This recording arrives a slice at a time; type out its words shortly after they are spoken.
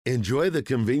Enjoy the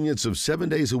convenience of 7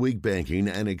 days a week banking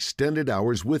and extended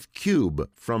hours with Cube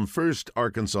from First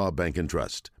Arkansas Bank and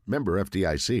Trust. Member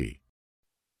FDIC.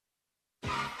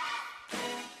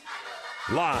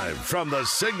 Live from the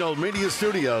Signal Media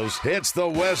Studios, it's the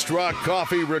Westrock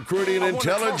Coffee Recruiting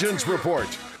Intelligence Report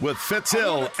with Fitz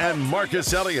and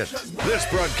Marcus Elliott. This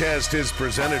broadcast is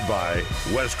presented by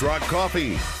Westrock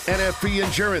Coffee, NFP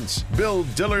Insurance, Bill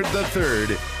Dillard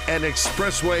III, and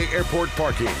Expressway Airport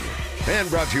Parking. And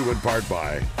brought to you in part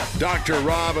by Dr.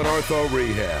 Rob and Ortho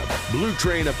Rehab, Blue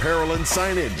Train Apparel and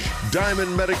Signage,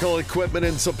 Diamond Medical Equipment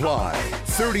and Supply,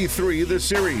 33 The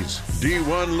Series,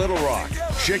 D1 Little Rock,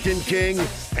 Chicken King,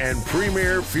 and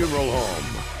Premier Funeral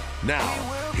Home. Now,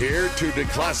 here to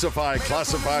declassify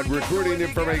classified recruiting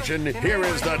information, here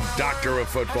is the Doctor of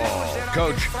Football,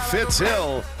 Coach Fitz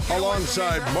Hill,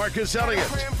 alongside Marcus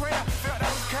Elliott.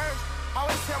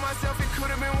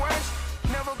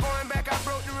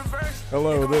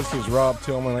 Hello, this is Rob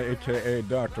Tillman, a.k.a.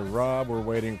 Dr. Rob. We're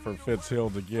waiting for Fitz Hill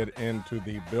to get into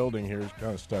the building here. He's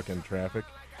kind of stuck in traffic.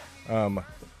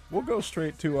 We'll go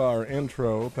straight to our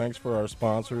intro. Thanks for our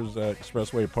sponsors at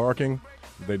Expressway Parking.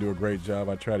 They do a great job.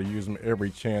 I try to use them every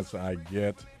chance I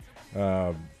get.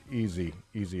 Easy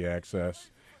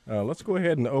access. Let's go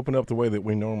ahead and open up the way that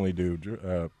we normally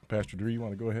do. Pastor Drew, you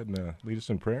want to go ahead and lead us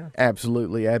in prayer?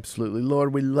 Absolutely.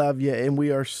 Lord, we love you, and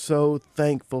we are so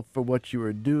thankful for what you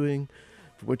are doing,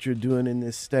 for what you're doing in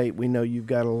this state. We know you've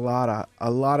got a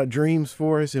lot of dreams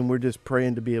for us, and we're just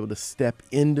praying to be able to step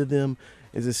into them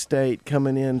as a state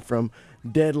coming in from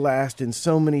dead last in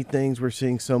so many things. We're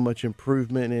seeing so much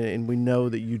improvement, and we know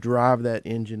that you drive that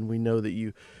engine. We know that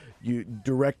you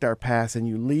direct our paths and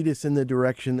you lead us in the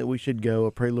direction that we should go.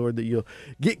 I pray, Lord, that you'll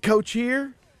get Coach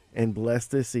here and bless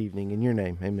this evening. In your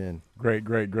name, amen. Great.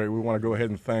 We want to go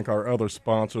ahead and thank our other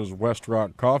sponsors,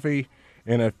 Westrock Coffee,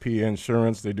 NFP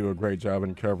Insurance. They do a great job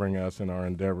in covering us in our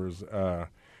endeavors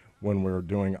when we're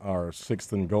doing our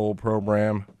Sixth and Goal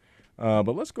program.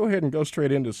 But let's go ahead and go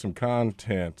straight into some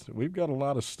content. We've got a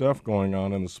lot of stuff going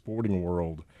on in the sporting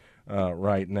world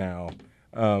right now.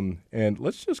 And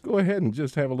let's just go ahead and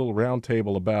just have a little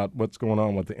roundtable about what's going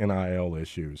on with the NIL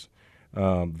issues.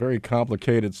 Very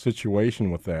complicated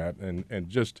situation with that. And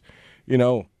just,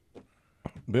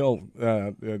 Bill,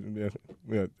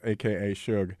 a.k.a.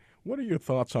 Shug, what are your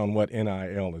thoughts on what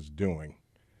NIL is doing?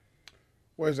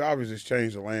 Well, it's obviously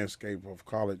changed the landscape of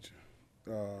college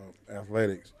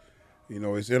athletics.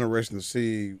 It's interesting to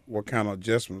see what kind of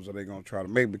adjustments are they going to try to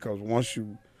make, because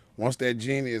once that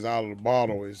genie is out of the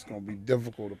bottle, it's going to be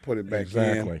difficult to put it back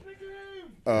in.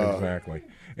 Exactly.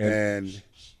 And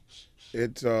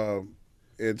it's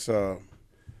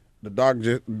the doc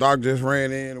just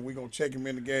ran in, and we're going to check him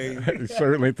in the game.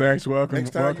 Certainly, thanks. Welcome. Next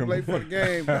time you play for the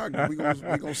game, doc, we're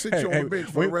going to sit you on the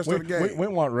bench for the rest of the game. We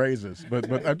want raises,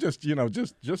 but I just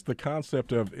the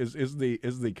concept of is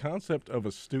the concept of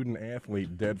a student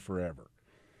athlete dead forever?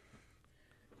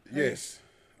 Yes,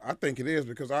 I think it is,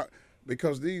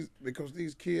 because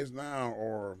these kids now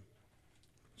are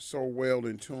so well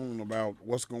in tune about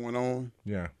what's going on.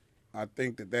 Yeah. I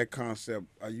think that concept,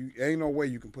 ain't no way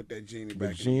you can put that genie back in the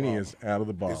bottle. The genie is out of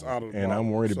the bottle. It's out of the and bottle.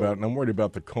 I'm worried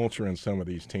about the culture in some of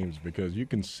these teams, because you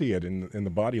can see it in the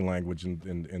body language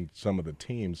in some of the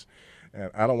teams.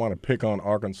 And I don't want to pick on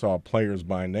Arkansas players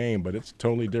by name, but it's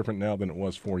totally different now than it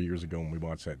was 4 years ago when we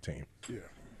watched that team.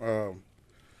 Yeah.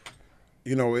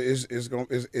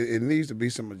 It needs to be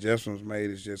some adjustments made.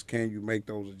 It's just, can you make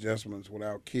those adjustments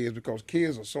without kids? Because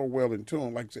kids are so well in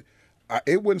tune. Like I said,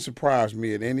 it wouldn't surprise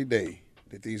me at any day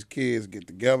that these kids get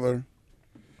together,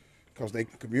 because they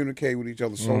can communicate with each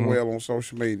other so well on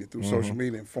social media, through social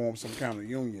media, and form some kind of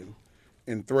union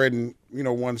and threaten,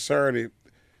 one Saturday.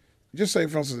 Just say,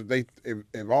 for instance,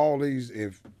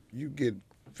 if you get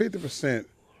 50%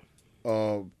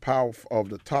 of power of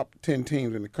the top 10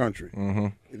 teams in the country,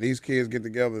 these kids get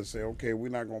together and say, okay, we're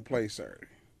not going to play Saturday.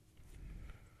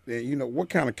 Then, what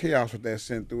kind of chaos would that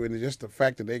send through? And it's just the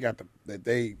fact that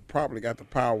they probably got the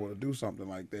power to do something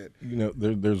like that.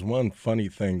 There's one funny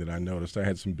thing that I noticed. I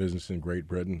had some business in Great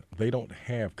Britain. They don't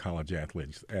have college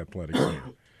athletics there.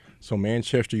 So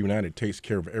Manchester United takes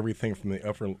care of everything from the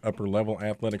upper level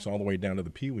athletics all the way down to the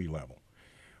peewee level.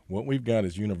 What we've got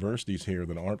is universities here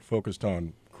that aren't focused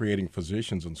on creating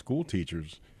physicians and school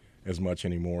teachers as much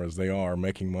anymore as they are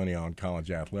making money on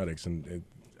college athletics. And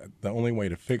the only way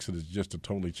to fix it is just to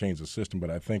totally change the system.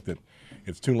 But I think that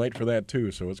it's too late for that,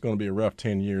 too. So it's going to be a rough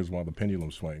 10 years while the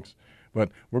pendulum swings. But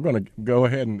we're going to go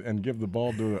ahead and give the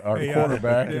ball to our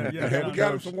quarterback. We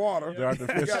got him some water. Dr.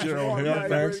 Fitzgerald Hill,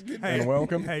 thanks, and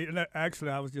welcome. Hey, actually,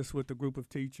 I was just with a group of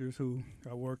teachers who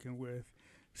are working with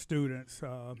students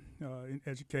in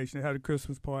education. They had a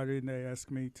Christmas party, and they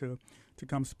asked me to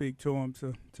come speak to them,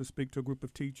 to speak to a group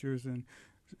of teachers. And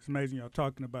it's amazing y'all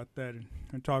talking about that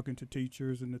and talking to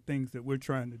teachers and the things that we're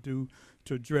trying to do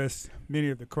to address many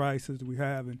of the crises that we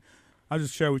have. And I'll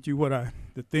just share with you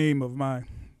the theme of my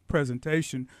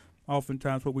presentation.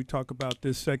 Oftentimes what we talk about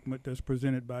this segment that's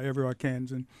presented by every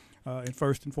Arkansan in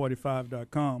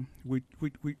firstand45.com,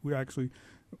 we actually,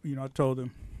 I told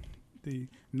them the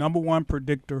number one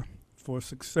predictor for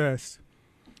success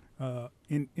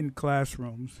in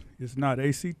classrooms is not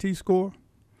ACT score,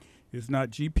 it's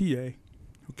not GPA,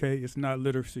 okay, it's not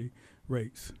literacy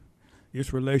rates,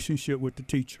 it's relationship with the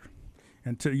teacher.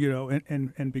 And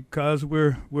and because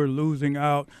we're losing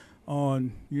out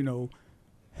on,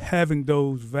 having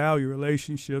those value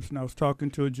relationships. And I was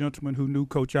talking to a gentleman who knew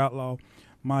Coach Outlaw,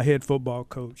 my head football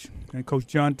coach, and Coach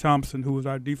John Thompson, who was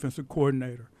our defensive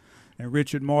coordinator, and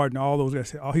Richard Martin, all those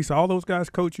guys. He said, all those guys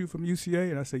coach you from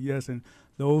UCA? And I said, yes. And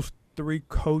those 3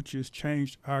 coaches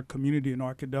changed our community in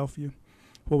Arkadelphia.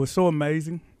 What was so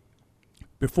amazing,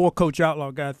 before Coach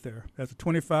Outlaw got there, as a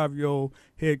 25-year-old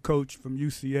head coach from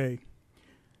UCA,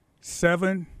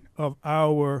 7 of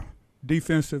our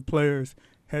defensive players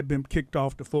had been kicked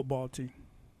off the football team.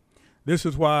 This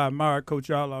is why I admired Coach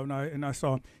Outlaw, and I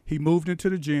saw him. He moved into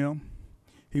the gym.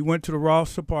 He went to the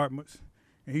Ross Apartments,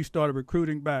 and he started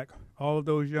recruiting back all of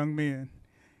those young men.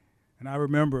 And I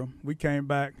remember we came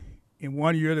back in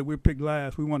one year that we picked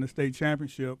last. We won the state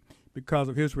championship because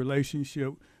of his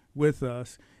relationship with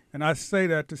us. And I say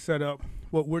that to set up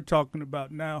what we're talking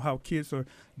about now, how kids are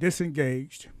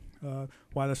disengaged,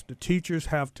 why the teachers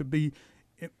have to be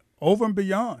over and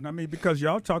beyond. I mean, because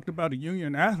y'all talked about the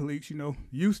union athletes,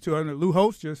 used to it. And Lou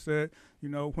Holtz just said,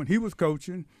 when he was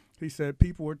coaching, he said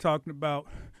people were talking about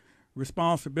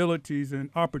responsibilities and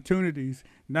opportunities.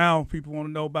 Now people want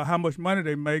to know about how much money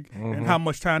they make and how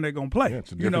much time they're going to play. Yeah,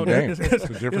 it's a different game. It's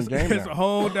a different game It's now. a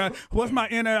whole what's my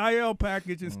NIL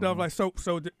package and stuff like so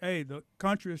the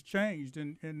country has changed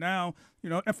and now,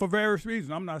 and for various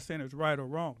reasons. I'm not saying it's right or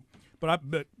wrong. But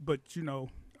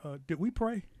did we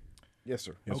pray? Yes,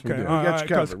 sir. Yes, okay, we did. We got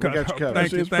you covered.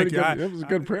 Thank you. It was a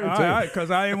good prayer, too. All right,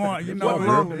 because I didn't want,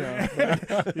 long enough.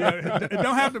 it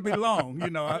don't have to be long.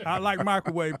 I like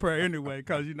microwave prayer anyway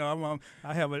because,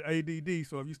 I have an ADD.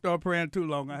 So if you start praying too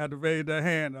long, I have to raise that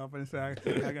hand up and say,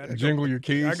 I got to jingle your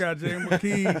keys. I got to jingle my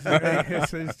keys.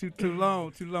 It's too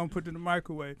long, put in the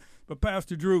microwave. But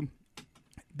Pastor Drew,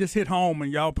 this hit home,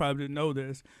 and y'all probably didn't know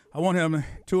this. I want him,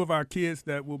 2 of our kids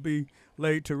that will be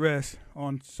laid to rest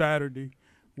on Saturday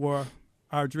were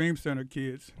our Dream Center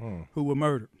kids who were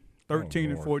murdered,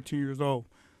 13 and 14 years old.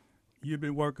 You've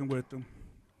been working with them,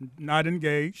 not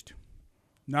engaged,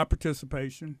 not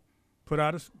participation, put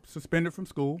out suspended from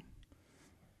school.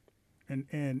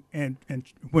 And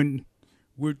when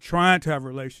we're trying to have a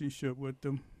relationship with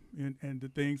them and the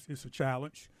things, it's a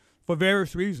challenge for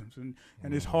various reasons. And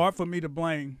it's hard for me to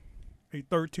blame a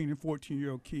 13 and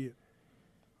 14-year-old kid,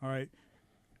 all right?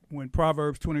 When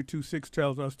Proverbs 22:6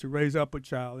 tells us to raise up a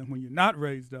child, and when you're not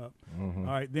raised up, all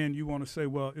right, then you want to say,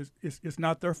 well, it's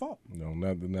not their fault. No,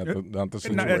 not the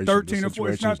situation. At 13 or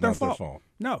 14, it's not their fault.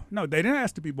 No, they didn't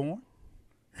ask to be born.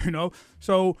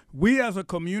 So we as a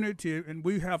community, and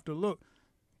we have to look,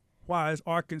 why is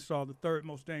Arkansas the 3rd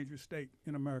most dangerous state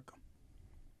in America?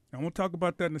 And we'll talk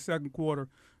about that in the second quarter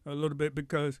a little bit,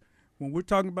 because when we're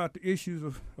talking about the issues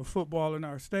of football in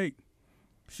our state,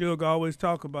 Suge always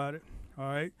talk about it. All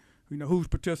right, who's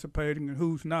participating and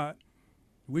who's not.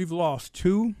 We've lost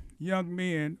 2 young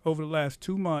men over the last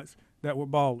 2 months that were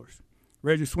ballers.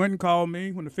 Reggie Swinton called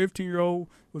me when the 15-year-old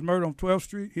was murdered on 12th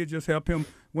Street. He had just helped him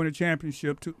win a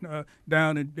championship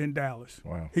down in Dallas.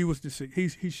 Wow. He was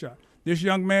deceased. He's shot. This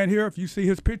young man here, if you see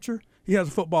his picture, he has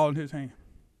a football in his hand.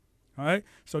 All right.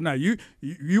 So now you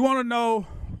want to know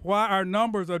why our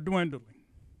numbers are dwindling.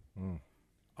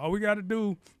 All we got to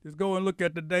do is go and look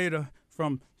at the data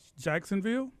from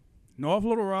Jacksonville, North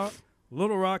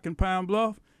Little Rock, and Pine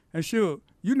Bluff, and sure,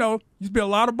 used to be a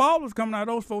lot of ballers coming out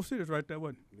of those 4 cities right there,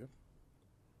 wasn't it? Yep.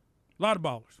 A lot of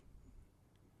ballers.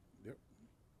 Yep.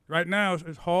 Right now,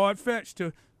 it's hard fetched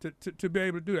to be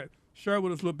able to do that. Share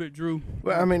with us a little bit, Drew.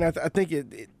 Well, I mean, I think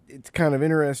it's kind of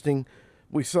interesting.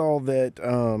 We saw that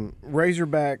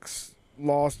Razorbacks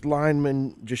lost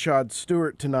lineman Jashad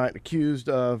Stewart tonight, accused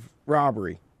of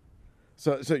robbery.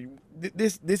 So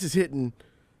this is hitting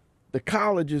the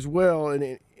college as well, and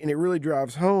it really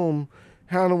drives home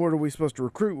how in the world are we supposed to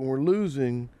recruit when we're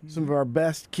losing some of our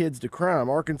best kids to crime.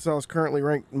 Arkansas is currently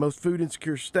ranked the most food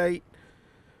insecure state.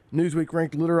 Newsweek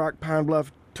ranked Little Rock, Pine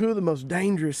Bluff 2 of the most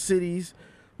dangerous cities.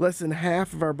 Less than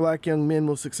half of our black young men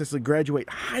will successfully graduate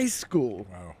high school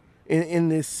in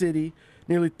this city.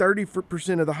 Nearly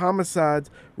 30% of the homicides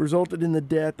resulted in the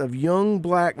death of young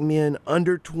black men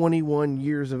under 21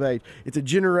 years of age. It's a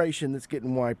generation that's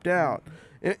getting wiped out.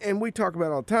 And we talk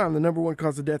about all the time, the number one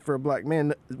cause of death for a black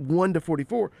man, 1 to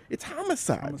 44, it's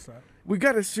homicide. We've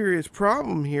got a serious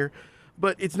problem here,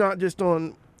 but it's not just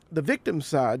on the victim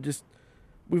side.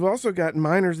 We've also got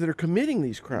minors that are committing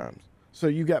these crimes. So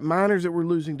you got minors that we're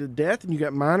losing to death, and you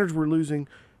got minors we're losing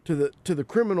to the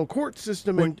criminal court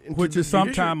system, which is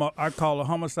sometimes I call a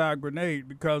homicide grenade,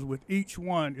 because with each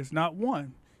one, it's not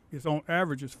one; it's on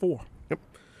average it's 4. Yep.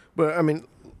 But I mean,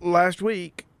 last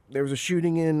week there was a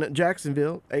shooting in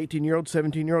Jacksonville. 18-year-old,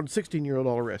 17-year-old, 16-year-old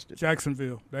all arrested.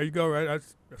 Jacksonville, there you go. Right,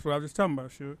 that's what I was just talking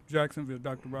about. Sure, Jacksonville,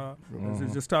 Dr. Rob.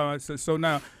 Just talking. So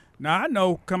now I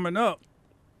know coming up,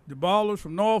 the ballers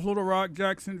from North Little Rock,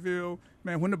 Jacksonville,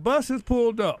 man, when the buses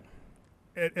pulled up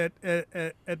at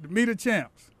the Meet of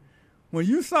Champs. When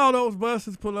you saw those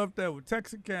buses pull up there with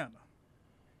Texarkana,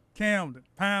 Camden,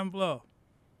 Pine Bluff,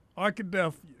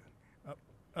 Arkadelphia,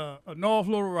 North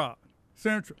Little Rock,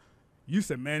 Central, you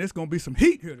said, man, it's going to be some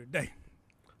heat here today.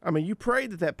 I mean, you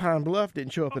prayed that Pine Bluff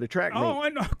didn't show up at a track meet. Oh, I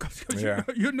know, because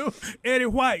you knew Eddie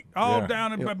White, all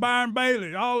down in Byron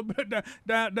Bailey, all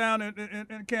down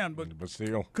in Camden. But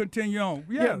still. Continue on.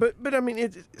 Yeah, but I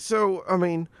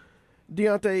mean,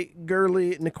 Deontay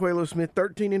Gurley, Niquelo Smith,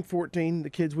 13 and 14, the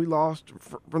kids we lost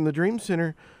from the Dream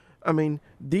Center. I mean,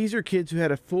 these are kids who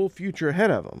had a full future ahead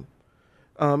of them.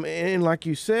 And like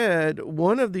you said,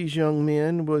 one of these young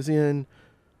men was in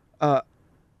a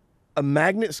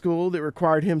magnet school that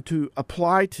required him to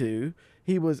apply to.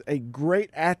 He was a great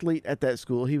athlete at that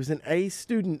school. He was an A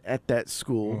student at that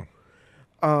school.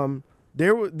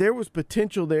 There was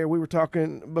potential there. We were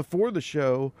talking before the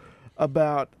show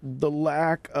about the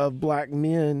lack of black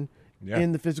men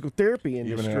in the physical therapy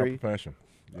industry. Even in our profession.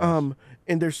 Yes.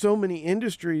 And there's so many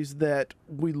industries that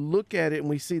we look at it and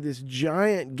we see this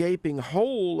giant gaping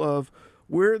hole of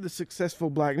where are the successful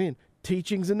black men.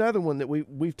 Teaching's another one that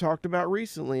we've talked about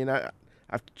recently, and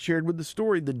I've shared with the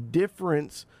story the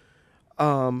difference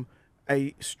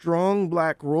a strong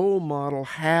black role model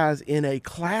has in a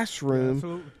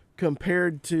classroom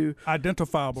compared to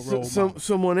identifiable role model.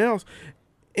 Someone else.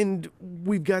 And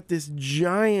we've got this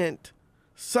giant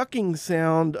sucking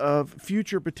sound of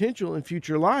future potential and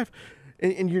future life.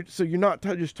 And you're not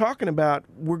just talking about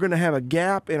we're going to have a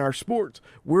gap in our sports.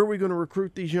 Where are we going to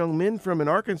recruit these young men from in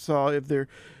Arkansas if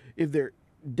they're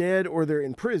dead or they're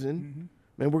in prison?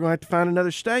 Man, we're going to have to find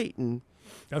another state. And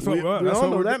we all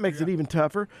know that makes it even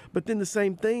tougher. But then the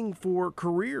same thing for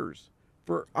careers,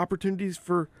 for opportunities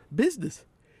for business.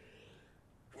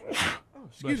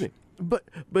 Excuse me. But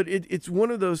it's one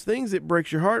of those things that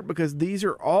breaks your heart, because these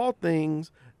are all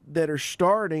things that are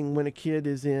starting when a kid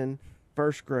is in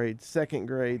first grade, second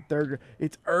grade, third grade.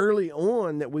 It's early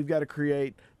on that we've got to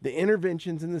create the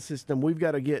interventions in the system. We've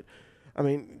got to get,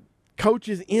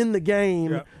 coaches in the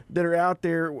game that are out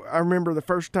there. I remember the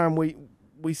first time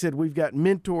we said we've got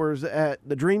mentors at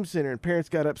the Dream Center, and parents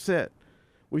got upset.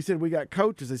 We said we got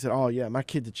coaches. They said, oh, yeah, my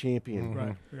kid's a champion.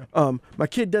 Right. Yeah. My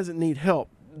kid doesn't need help.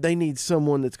 They need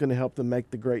someone that's going to help them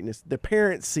make the greatness. The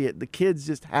parents see it. The kids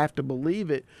just have to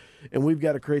believe it. And we've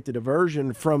got to create the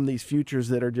diversion from these futures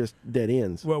that are just dead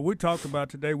ends. Well, we talked about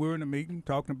today, we were in a meeting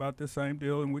talking about this same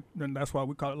deal, and that's why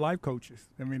we call it life coaches.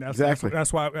 I mean,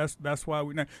 that's why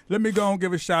we. Let me go and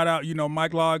give a shout out.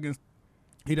 Mike Loggins,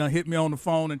 he done hit me on the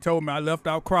phone and told me I left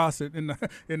out CrossFit in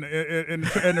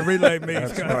the relay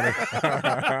meets.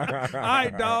 All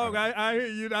right, dog. I hear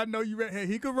you. I know you.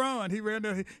 He could run. He ran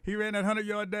that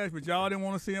 100-yard dash, but y'all didn't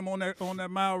want to see him on that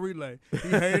mile relay. He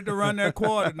hated to run that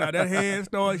quarter. Now that head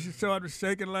started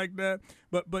shaking like that.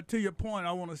 But to your point,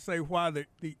 I want to say why the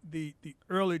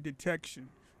early detection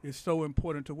is so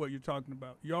important to what you're talking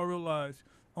about. Y'all realize,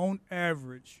 on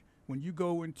average, when you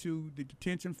go into the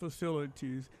detention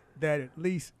facilities, that at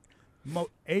least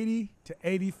 80 to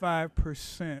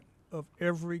 85% of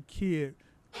every kid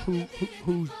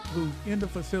who's in the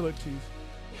facilities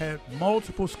had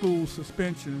multiple school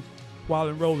suspensions while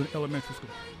enrolled in elementary school.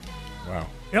 Wow.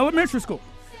 Elementary school.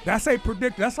 That's a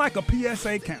predictor. That's like a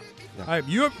PSA count. Yeah. Right,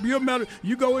 you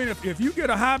go in, if you get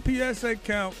a high PSA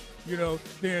count,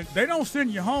 then they don't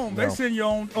send you home. No. They send you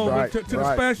on over to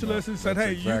the specialist and say,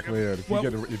 hey,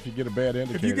 if you get a bad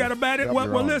indicator. If you got a bad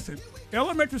indicator, well, listen,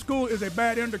 elementary school is a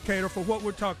bad indicator for what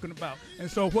we're talking about. And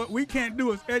so what we can't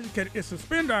do is educate, is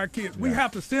suspend our kids. Yeah. We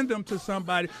have to send them to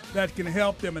somebody that can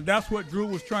help them. And that's what Drew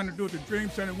was trying to do at the Dream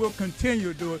Center. We'll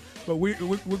continue to do it. But we're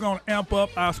going to amp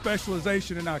up our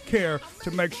specialization and our care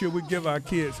to make sure we give our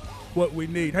kids what we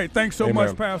need. Hey, thanks so Amen.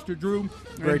 much, Pastor Drew.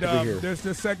 Great to be here. This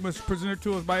segment is presented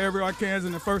to us by Every Arkansas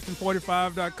and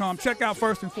 1stand45.com. Check out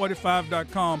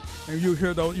 1stand45.com, and you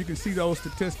can see those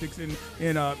statistics in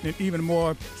even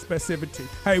more specificity.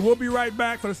 Hey, we'll be right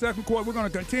back for the second quarter. We're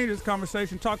going to continue this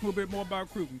conversation, talk a little bit more about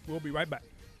recruiting. We'll be right back.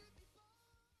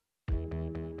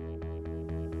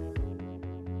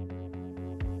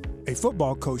 A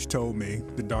football coach told me,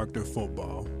 the doctor of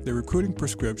football, the recruiting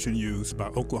prescription used by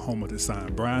Oklahoma to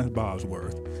sign Brian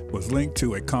Bosworth was linked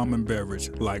to a common beverage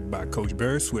liked by Coach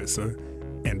Barry Switzer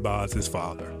and Bos's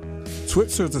father.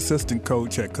 Switzer's assistant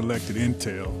coach had collected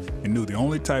intel and knew the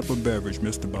only type of beverage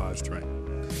Mr. Bos drank.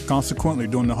 Consequently,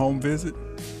 during the home visit,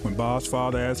 when Bos's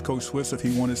father asked Coach Switzer if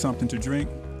he wanted something to drink,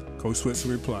 Coach Switzer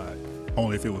replied,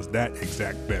 only if it was that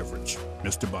exact beverage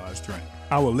Mr. Bos drank.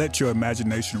 I will let your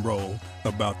imagination roll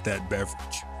about that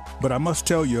beverage. But I must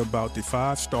tell you about the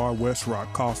 5-star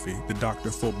Westrock coffee the Doctor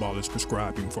of Football is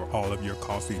prescribing for all of your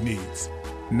coffee needs.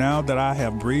 Now that I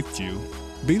have briefed you,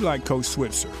 be like Coach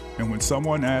Switzer, and when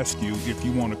someone asks you if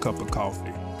you want a cup of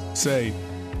coffee, say,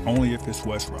 only if it's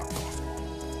Westrock coffee.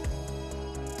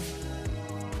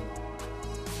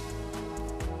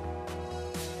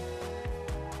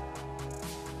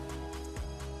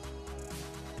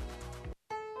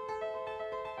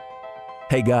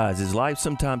 Hey guys, is life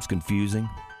sometimes confusing?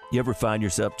 You ever find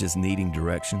yourself just needing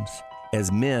directions? As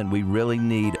men, we really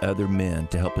need other men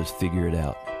to help us figure it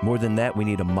out. More than that, we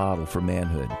need a model for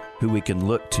manhood, who we can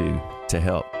look to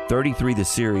help. 33 the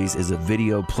Series is a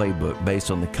video playbook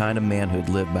based on the kind of manhood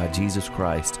lived by Jesus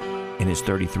Christ in his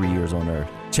 33 years on earth.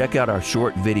 Check out our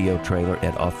short video trailer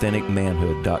at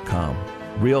authenticmanhood.com.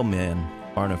 Real men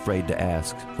aren't afraid to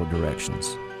ask for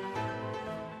directions.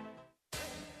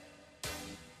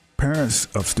 Parents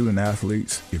of student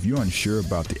athletes, if you're unsure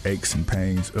about the aches and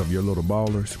pains of your little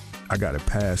ballers, I got a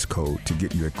passcode to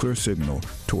get you a clear signal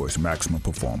towards maximum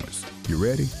performance. You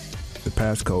ready? The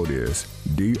passcode is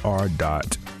DR.ROB.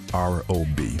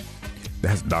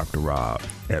 That's Dr. Rob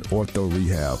at Ortho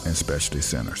Rehab and Specialty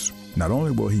Centers. Not only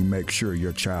will he make sure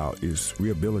your child is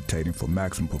rehabilitating for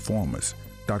maximum performance,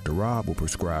 Dr. Rob will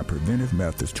prescribe preventive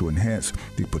methods to enhance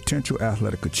the potential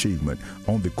athletic achievement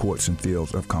on the courts and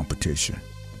fields of competition.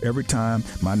 Every time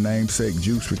my namesake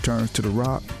Juice returns to the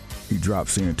Rock, he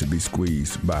drops in to be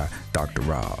squeezed by Dr.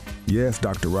 Rob. Yes,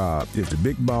 Dr. Rob is the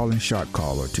big ball and shot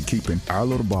caller to keeping our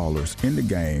little ballers in the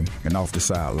game and off the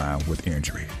sideline with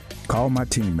injury. Call my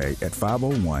teammate at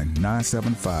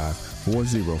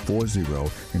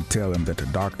 501-975-4040 and tell him that the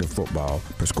Doctor of Football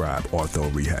prescribed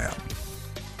Ortho Rehab.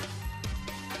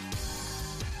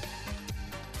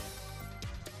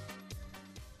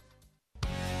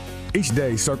 Each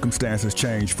day, circumstances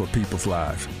change for people's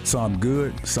lives. Some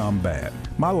good, some bad.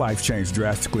 My life changed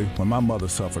drastically when my mother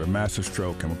suffered a massive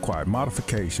stroke and required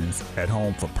modifications at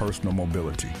home for personal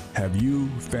mobility. Have you,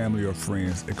 family, or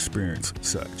friends experienced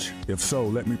such? If so,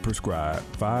 let me prescribe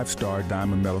 5-star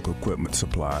Diamond Medical Equipment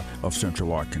Supply of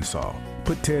Central Arkansas.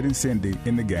 Put Ted and Cindy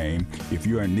in the game if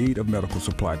you're in need of medical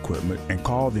supply equipment and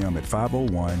call them at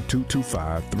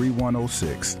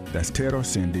 501-225-3106. That's Ted or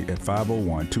Cindy at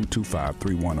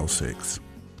 501-225-3106.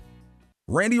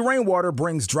 Randy Rainwater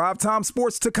brings Drive Time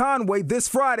Sports to Conway this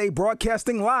Friday,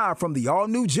 broadcasting live from the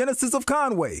all-new Genesis of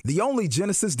Conway, the only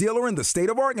Genesis dealer in the state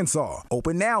of Arkansas.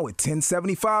 Open now at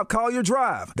 1075 Collier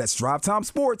Drive. That's Drive Time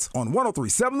Sports on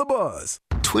 103.7 The Buzz.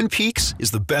 Twin Peaks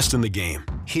is the best in the game.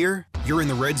 Here, you're in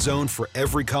the red zone for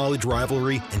every college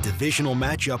rivalry and divisional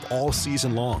matchup all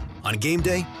season long. On game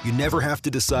day, you never have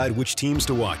to decide which teams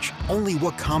to watch, only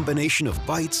what combination of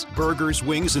bites, burgers,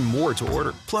 wings, and more to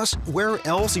order. Plus, where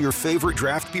else are your favorite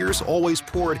draft beers always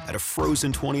poured at a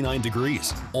frozen 29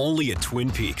 degrees? Only at Twin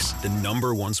Peaks, the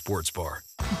 #1 sports bar.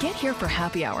 Get here for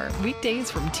happy hour,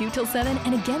 weekdays from 2 till 7,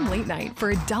 and again late night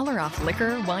for $1 off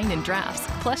liquor, wine, and drafts,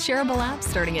 plus shareable apps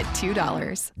starting at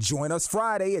 $2. Join us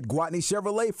Friday at Gwatney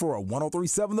Chevrolet for a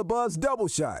 103.7 The Buzz double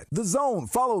shot. The Zone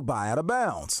followed by Out of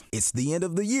Bounds. It's the end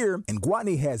of the year, and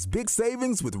Gwatney has big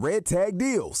savings with red tag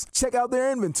deals. Check out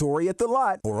their inventory at the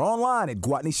lot or online at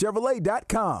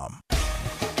GwatneyChevrolet.com.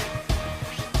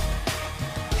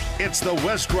 It's the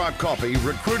Westrock Coffee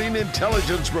Recruiting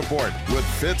Intelligence Report with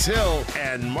Fitz Hill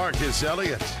and Marcus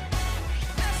Elliott.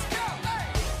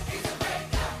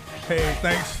 Hey,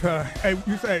 thanks. Hey,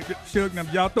 you say,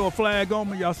 Suge, y'all throw a flag on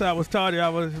me. Y'all said I was tardy. I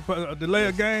was delay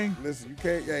a game. Listen, you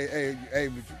can't. Hey,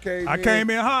 but you came. I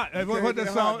came in hot. You what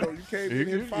that song? you came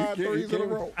in 5 threes in a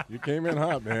row. You came in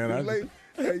hot, man.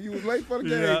 Hey, you was late for the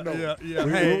game, though. Yeah.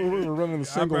 We were running the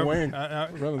single wing,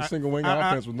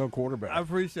 offense with no quarterback. I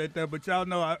appreciate that, but y'all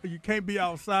know you can't be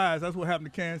outside. That's what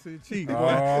happened to Kansas City Chiefs.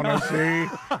 Oh, no, see.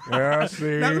 Yeah,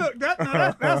 see. Now, look,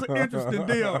 that's an interesting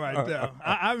deal right there.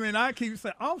 I mean, I keep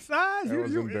saying offsides. That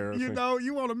was embarrassing.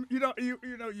 You want to,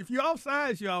 if you're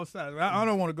offsides, you're offsides. I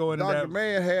don't want to go into that. Dr.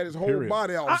 Mann had his whole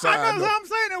body outside. I know what I'm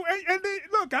saying. And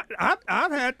look,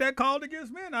 I've had that called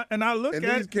against me, and I look at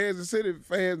these Kansas City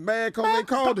fans mad because they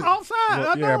called it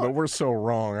offside. Yeah, but we're so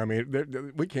wrong. I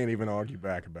mean, we can't even argue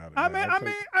back about it. I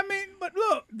mean, but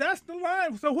look, that's the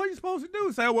line. So what are you supposed to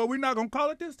do? Say, well, we're not gonna call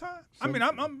it this time. I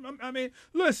mean,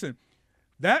 listen,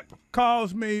 that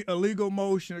caused me a legal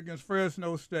motion against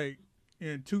Fresno State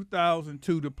in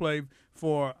 2002 to play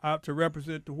to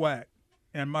represent the WAC,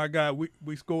 and my guy,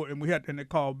 we scored, and they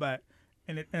called back,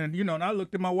 and I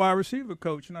looked at my wide receiver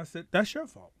coach and I said, that's your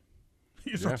fault.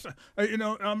 I'm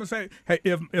gonna say, hey,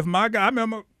 if my guy, I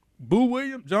remember Boo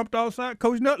Williams jumped outside,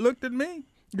 Coach Nutt looked at me.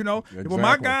 Exactly. When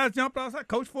my guys jumped outside,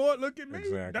 Coach Ford looked at me.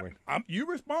 Exactly. You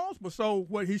responsible. So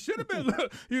what he should have been,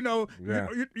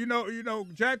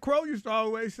 Jack Crow used to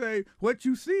always say, "What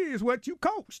you see is what you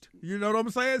coached." You know what I'm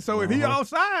saying? So if he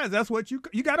outside, that's what you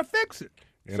got to fix it.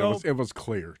 And it was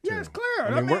clear, too. Yeah, it's clear.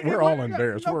 I mean, we're all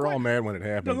embarrassed. We're all mad when it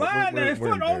happened. The line, his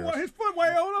foot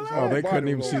way over the line. Oh, they couldn't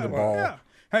even see the ball. Yeah.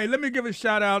 Hey, let me give a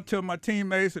shout-out to my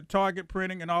teammates at Target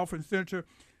Printing and Offering Center.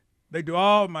 They do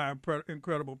all my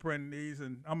incredible printing needs,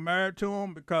 and I'm married to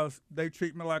them because they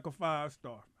treat me like a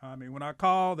 5-star. I mean, when I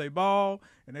call, they ball,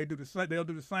 and they'll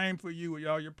do the same for you with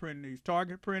all your printing needs.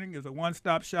 Target Printing is a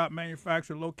one-stop shop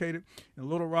manufacturer located in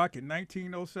Little Rock in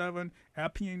 1907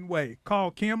 Appian Way.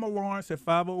 Call Kim or Lawrence at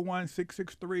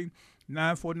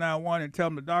 501-663-9491 and tell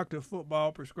them the doctor of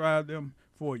football prescribed them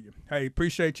for you. Hey,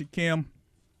 appreciate you, Kim.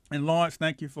 And Lawrence,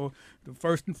 thank you for the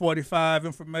first and 45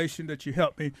 information that you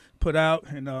helped me put out,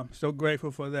 and so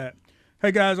grateful for that.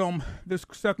 Hey, guys, on this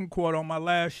second quarter, on my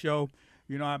last show,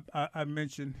 I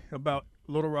mentioned about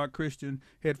Little Rock Christian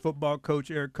head football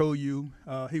coach Eric Koyu.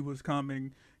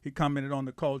 He commented on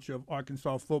the culture of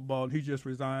Arkansas football, and he just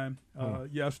resigned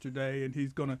yesterday, and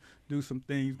he's going to do some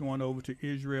things going over to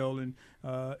Israel and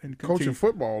coaching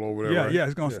football over there. Yeah, right? Yeah,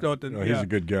 he's going to start the. He's a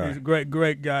good guy. He's a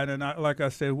great guy, and like I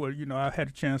said, I had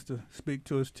a chance to speak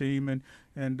to his team,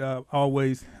 and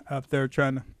always out there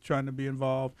trying to be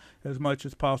involved as much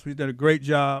as possible. He's done a great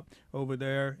job over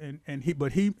there,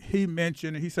 but he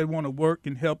mentioned, and he said want to work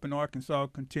and help in Arkansas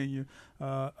continue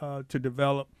to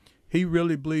develop. He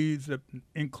really believes that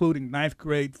including ninth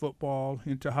grade football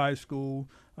into high school,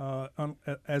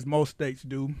 as most states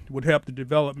do, would help the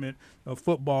development of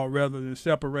football rather than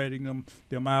separating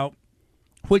them out,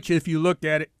 which, if you look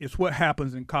at it, is what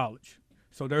happens in college.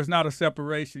 So there's not a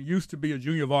separation. It used to be a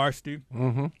junior varsity,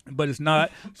 but it's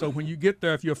not. So when you get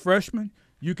there, if you're a freshman,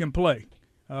 you can play.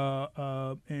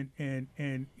 And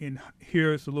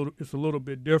here it's a little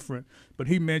bit different. But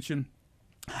he mentioned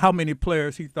how many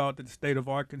players he thought that the state of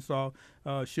Arkansas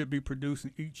should be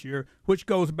producing each year, which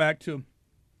goes back to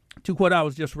what I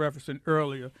was just referencing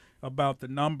earlier about the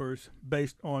numbers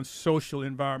based on social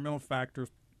environmental factors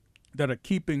that are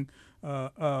keeping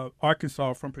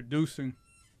Arkansas from producing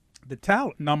the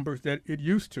talent numbers that it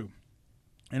used to.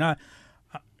 And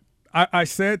I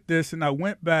said this, and I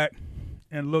went back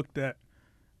and looked at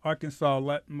Arkansas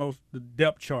the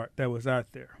depth chart that was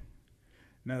out there.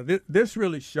 Now this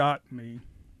really shocked me.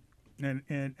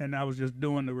 And I was just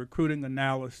doing the recruiting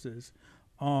analysis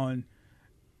on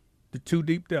the 2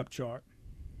 deep depth chart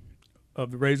of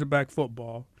the Razorback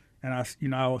football, and I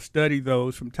will study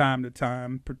those from time to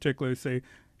time, particularly say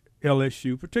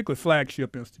LSU, particularly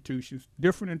flagship institutions,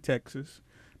 different in Texas.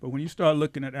 But when you start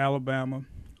looking at Alabama,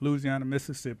 Louisiana,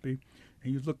 Mississippi,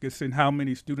 and you look at seeing how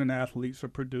many student athletes are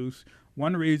produced,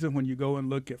 one reason when you go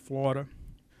and look at Florida,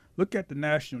 look at the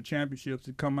national championships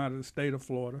that come out of the state of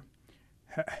Florida.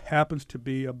 Happens to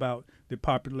be about the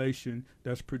population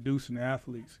that's producing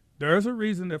athletes. There's a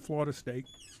reason that Florida State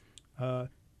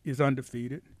is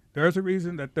undefeated. There's a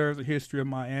reason that there's a history of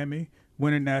Miami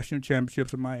winning national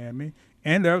championships in Miami,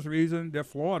 and there's a reason that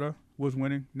Florida was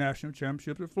winning national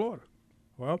championships in Florida.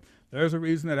 Well, there's a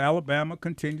reason that Alabama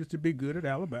continues to be good at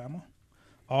Alabama,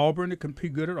 Auburn to be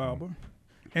good at Auburn,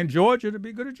 and Georgia to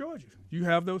be good at Georgia. You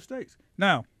have those states.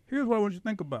 Now, here's what I want you to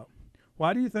think about.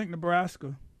 Why do you think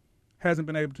Nebraska hasn't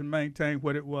been able to maintain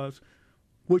what it was,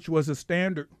 which was a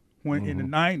standard when in the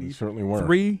 90s,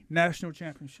 3 national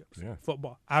championships,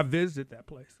 football. I visited that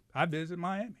place. I visited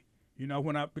Miami,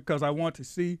 because I want to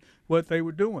see what they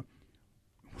were doing.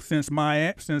 Since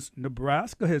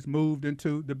Nebraska has moved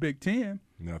into the Big Ten,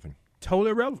 nothing.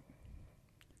 Totally irrelevant.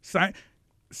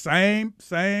 Same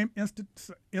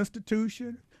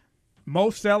institution.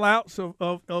 Most sellouts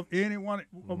of anyone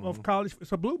of college.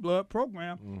 It's a blue blood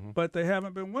program, but they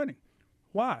haven't been winning.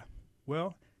 Why?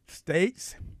 Well,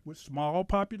 states with small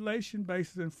population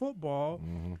bases in football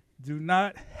do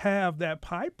not have that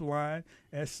pipeline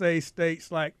as, say,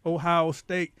 states like Ohio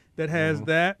State that has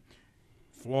that,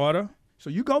 Florida. So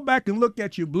you go back and look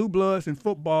at your blue bloods in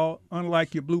football,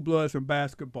 unlike your blue bloods in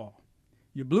basketball.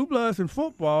 Your blue bloods in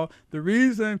football, the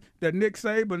reason that Nick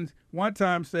Saban one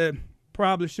time said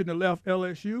probably shouldn't have left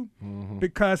LSU,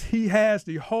 because he has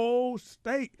the whole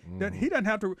state that he doesn't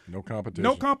have to – No competition.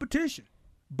 No competition.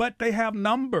 But they have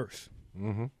numbers.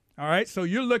 All right? So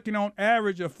you're looking on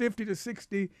average of 50 to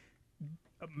 60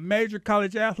 major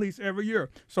college athletes every year.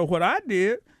 So what I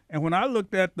did, and when I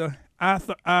looked at the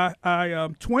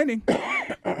I-20,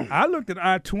 I looked at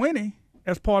I-20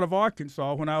 as part of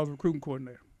Arkansas when I was recruiting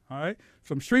coordinator. All right?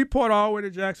 From Shreveport all the way to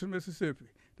Jackson, Mississippi.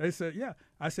 They said, yeah.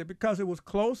 I said, because it was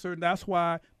closer, and that's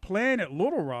why playing at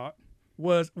Little Rock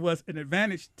was an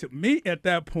advantage to me at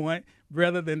that point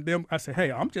rather than them. I said,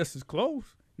 hey, I'm just as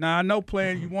close. Now, I know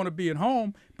playing you want to be at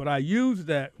home, but I use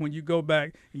that when you go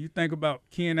back and you think about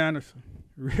Ken Anderson,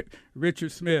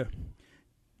 Richard Smith,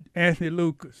 Anthony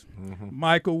Lucas,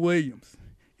 Michael Williams,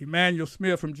 Emmanuel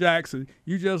Smith from Jackson.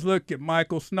 You just look at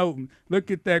Michael Snowden.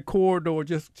 Look at that corridor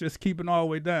just keeping all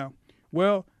the way down.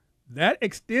 Well, that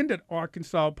extended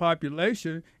Arkansas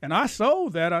population, and I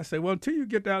sold that. I said, well, until you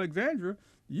get to Alexandria,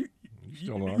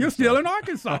 you're still in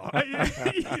Arkansas.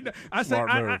 I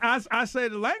say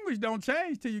the language don't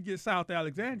change till you get south of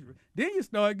Alexandria. Then you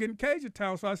start getting Cajun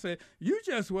town. So I said, you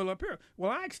just will up here.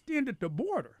 Well, I extended the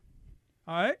border.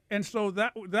 All right, and so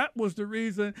that was the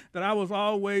reason that I was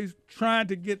always trying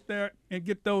to get there and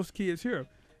get those kids here.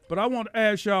 But I want to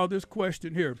ask y'all this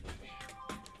question here.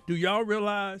 Do y'all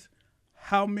realize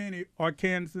how many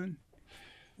Arkansans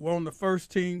were on the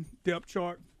first team depth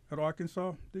chart at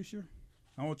Arkansas this year?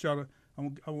 I want y'all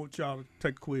to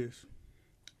take a quiz.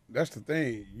 That's the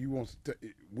thing.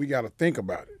 We got to think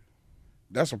about it.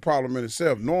 That's a problem in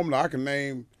itself. Normally, I can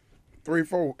name 3,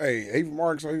 4. Hey, he from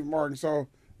Arkansas.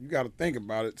 You got to think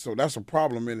about it. So that's a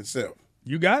problem in itself.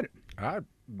 You got it. I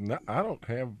don't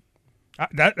have. I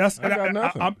got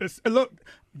nothing. Look,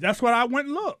 that's what I went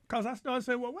and looked, because I started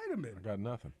saying, well, wait a minute. I got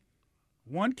nothing.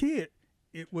 One kid,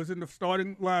 it was in the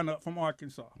starting lineup from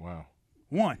Arkansas. Wow.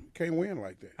 One. Can't win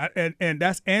like that. And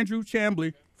that's Andrew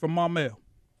Chamblee from Maumelle.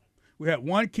 We had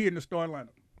one kid in the starting lineup.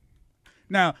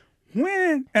 Now,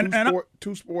 when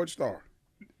two sports star.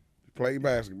 Play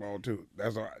basketball too.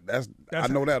 That's I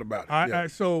know that about it. All right,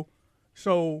 so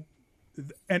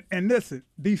listen,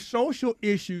 these social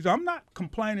issues, I'm not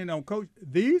complaining on coach.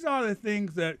 These are the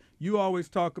things that you always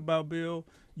talk about, Bill,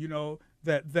 you know,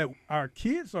 that our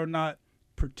kids are not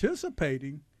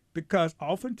participating because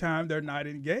oftentimes they're not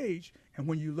engaged. And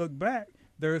when you look back,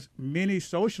 there's many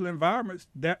social environments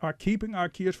that are keeping our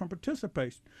kids from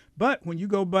participation. But when you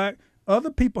go back,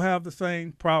 other people have the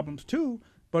same problems too.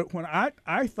 But when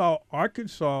I thought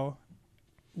Arkansas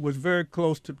was very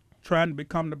close to trying to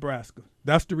become Nebraska.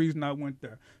 That's the reason I went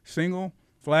there. Single,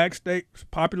 flag state,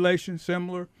 population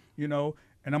similar, you know.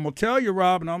 And I'm going to tell you,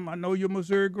 Rob, and I know you're a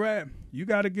Missouri grad, you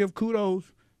got to give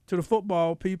kudos to the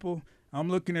football people. I'm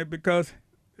looking at because,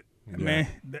 man,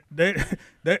 they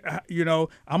you know,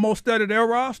 I'm going to study their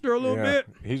roster a little bit.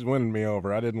 He's winning me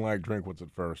over. I didn't like Drinkwitz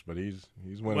at first, but he's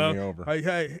winning me over.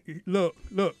 Hey, look.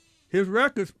 His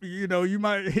records, you know, you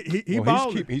might he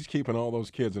balling. He's keeping all those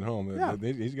kids at home. Yeah.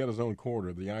 He's got his own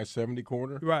quarter, the I-70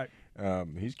 quarter. Right.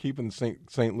 He's keeping the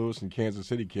St. Louis and Kansas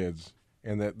City kids,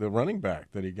 and the running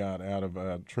back that he got out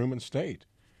of Truman State,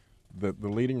 the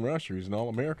leading rusher. He's an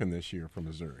All-American this year from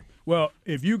Missouri. Well,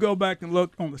 if you go back and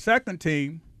look on the second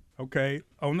team, okay,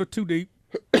 on the 2 deep,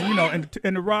 you know,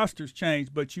 and the rosters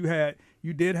changed, but you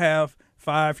did have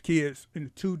 5 kids in the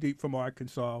 2 deep from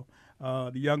Arkansas.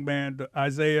 The young man,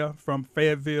 Isaiah from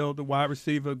Fayetteville, the wide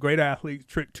receiver, great athlete,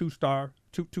 two-star,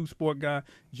 two-sport guy.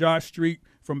 Josh Street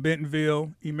from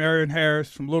Bentonville, Emarion Harris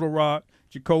from Little Rock,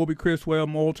 Jacoby Criswell,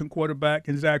 Moulton quarterback,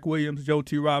 and Zach Williams, Joe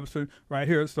T. Robinson right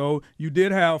here. So you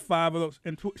did have 5 of those,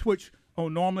 and which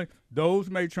normally those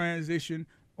may transition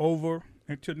over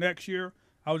into next year.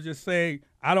 I was just saying,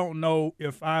 I don't know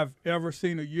if I've ever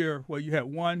seen a year where you had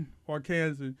one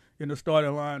Arkansan in the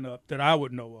starting lineup that I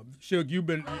would know of. Shug, you've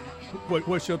been.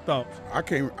 What's your thoughts?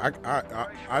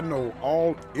 I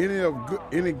know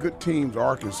any good teams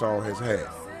Arkansas has had.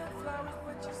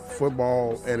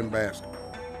 Football and in basketball.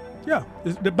 Yeah,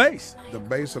 it's the base. The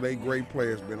base of their great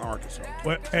players been Arkansas.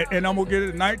 Well, and I'm gonna get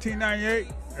it in 1998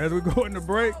 as we go into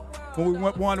break when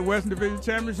we won the Western Division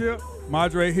Championship.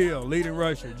 Madre Hill, leading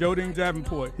rusher. Jodine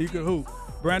Davenport, he could hoop.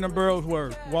 Brandon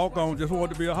Burlsworth, walk-on, just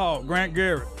wanted to be a Hawk. Grant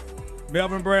Garrett,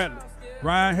 Melvin Bradley,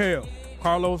 Ryan Hale,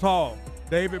 Carlos Hall,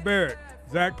 David Barrett,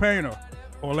 Zach Painter,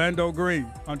 Orlando Green,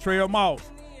 Antrell Moss.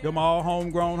 Them all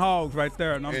homegrown Hogs right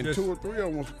there. And 2 or 3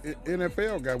 of them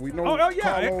NFL guys. We know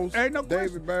Carlos, ain't no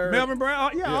David Barrett. Melvin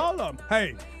Bradley, all of them.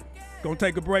 Hey, gonna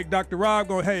take a break. Dr. Rob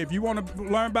hey, if you want to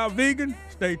learn about vegan,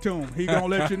 stay tuned. He gonna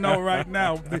let you know right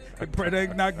now. It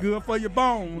ain't not good for your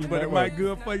bones, but it might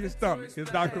good for your stomach. It's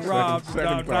Dr. Rob.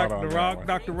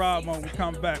 Dr. Rob when we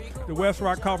come back. The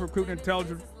Westrock Coffee Recruiting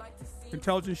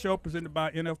Intelligence Show presented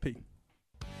by NFP.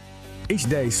 Each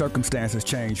day, circumstances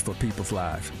change for people's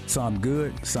lives. Some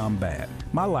good, some bad.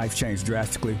 My life changed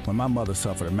drastically when my mother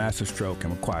suffered a massive stroke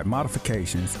and required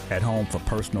modifications at home for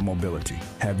personal mobility.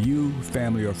 Have you,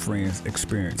 family, or friends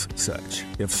experienced such?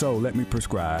 If so, let me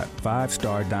prescribe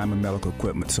 5-star Diamond Medical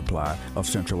Equipment Supply of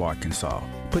Central Arkansas.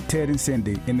 Put Ted and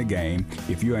Cindy in the game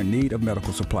if you're in need of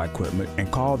medical supply equipment and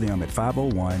call them at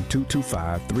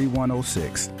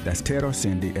 501-225-3106. That's Ted or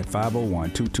Cindy at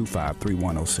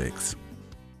 501-225-3106.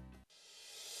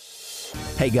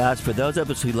 Hey guys, for those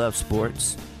of us who love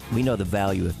sports, we know the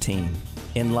value of team.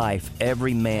 In life,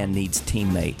 every man needs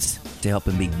teammates to help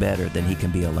him be better than he can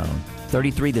be alone.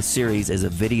 33 The Series is a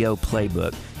video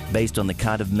playbook based on the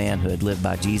kind of manhood lived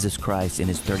by Jesus Christ in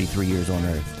his 33 years on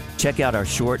earth. Check out our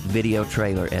short video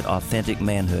trailer at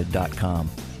authenticmanhood.com.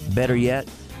 Better yet,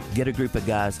 get a group of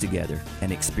guys together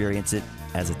and experience it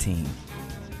as a team.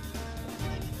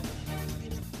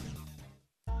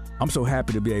 I'm so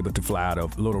happy to be able to fly out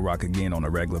of Little Rock again on a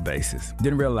regular basis.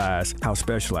 Didn't realize how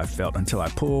special I felt until I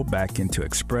pulled back into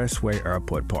Expressway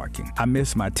Airport parking. I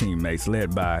miss my teammates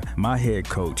led by my head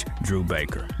coach, Drew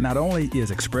Baker. Not only is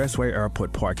Expressway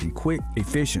Airport parking quick,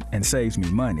 efficient, and saves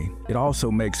me money, it also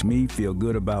makes me feel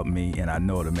good about me, and I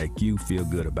know it'll make you feel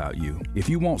good about you. If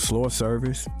you want slower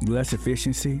service, less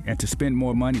efficiency, and to spend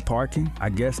more money parking, I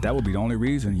guess that would be the only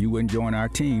reason you wouldn't join our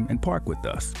team and park with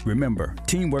us. Remember,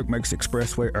 teamwork makes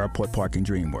Expressway Airport parking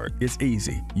dream work. It's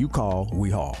easy. You call, we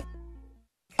haul.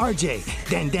 RJ,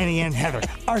 Dan, Danny, and Heather.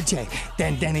 RJ,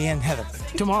 Dan, Danny, and Heather.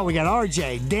 Tomorrow we got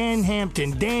RJ, Dan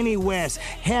Hampton, Danny West,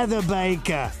 Heather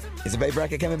Baker. Is the Bay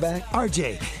Bracket coming back?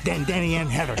 RJ, Dan, Danny, and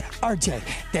Heather. RJ,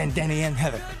 Dan, Danny, and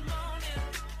Heather.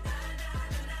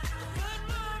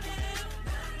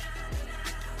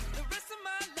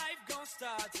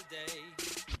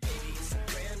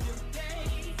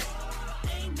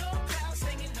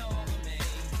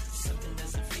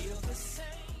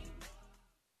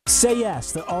 Say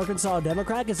yes, the Arkansas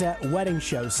Democrat Gazette Wedding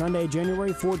Show, Sunday,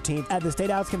 January 14th at the State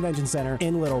House Convention Center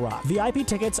in Little Rock. VIP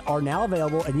tickets are now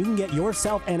available, and you can get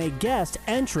yourself and a guest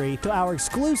entry to our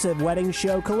exclusive Wedding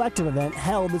Show collective event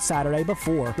held the Saturday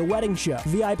before the wedding show.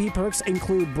 VIP perks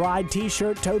include bride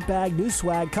t-shirt, tote bag, new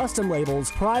swag, custom labels,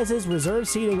 prizes, reserved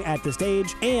seating at the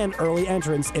stage, and early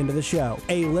entrance into the show.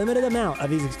 A limited amount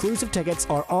of these exclusive tickets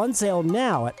are on sale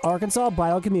now at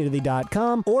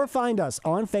arkansasbiocommunity.com or find us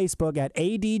on Facebook at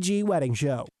ADG Wedding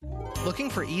Show. Looking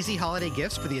for easy holiday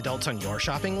gifts for the adults on your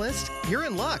shopping list? You're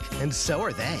in luck, and so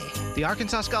are they. The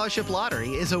Arkansas Scholarship Lottery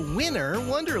is a winner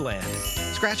wonderland.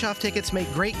 Scratch-off tickets make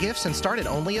great gifts and start at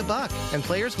only $1, and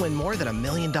players win more than $1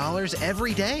 million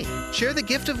every day. Share the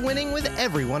gift of winning with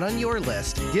everyone on your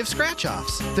list. Give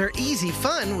scratch-offs. They're easy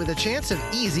fun with a chance of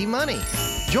easy money.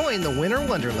 Join the winner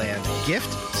wonderland.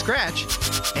 Gift, scratch,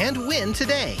 and win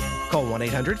today. Call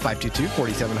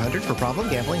 1-800-522-4700 for Problem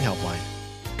Gambling Helpline.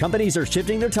 Companies are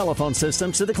shifting their telephone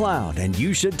systems to the cloud, and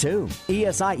you should too.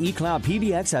 ESI eCloud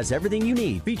PBX has everything you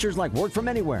need. Features like work from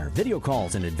anywhere, video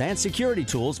calls, and advanced security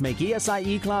tools make ESI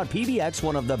eCloud PBX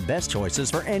one of the best choices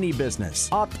for any business.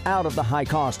 Opt out of the high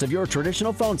cost of your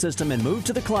traditional phone system and move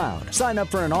to the cloud. Sign up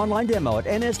for an online demo at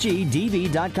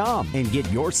nsgdv.com and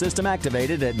get your system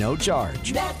activated at no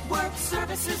charge. Network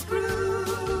Services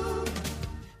Group.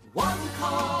 One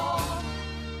call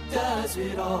does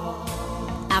it all.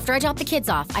 After I drop the kids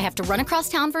off, I have to run across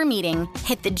town for a meeting,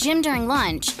 hit the gym during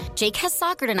lunch. Jake has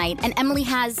soccer tonight, and Emily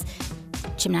has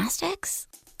gymnastics?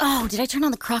 Oh, did I turn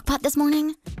on the crock pot this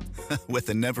morning? With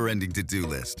a never-ending to-do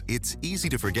list, it's easy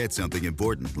to forget something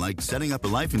important, like setting up a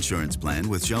life insurance plan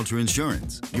with Shelter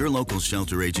Insurance. Your local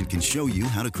Shelter agent can show you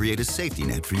how to create a safety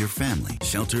net for your family.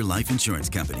 Shelter Life Insurance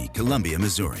Company, Columbia,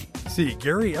 Missouri. See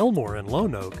Gary Elmore in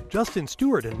Lone Oak, Justin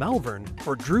Stewart in Malvern,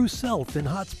 or Drew Self in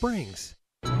Hot Springs.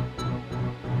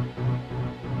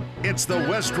 It's the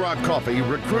Westrock Coffee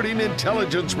Recruiting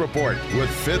Intelligence Report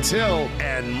with Fitz Hill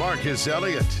and Marcus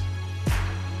Elliott.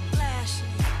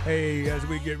 Hey, as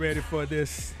we get ready for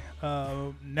this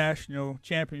national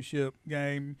championship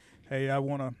game, hey, I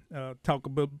want to talk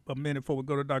a minute before we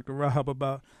go to Dr. Rob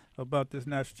about about this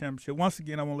national championship. Once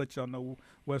again, I want to let y'all know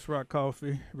Westrock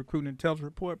Coffee Recruiting Intelligence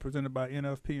Report presented by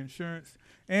NFP Insurance.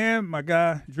 And my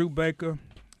guy, Drew Baker,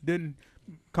 didn't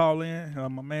call in.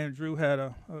 My man Drew had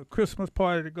a Christmas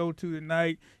party to go to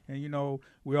tonight. And, you know,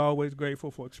 we're always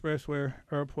grateful for Expressway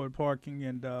Airport Parking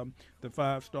and the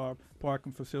 5-star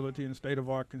parking facility in the state of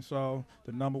Arkansas,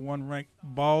 the #1 ranked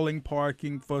balling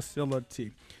parking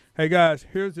facility. Hey, guys,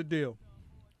 here's the deal.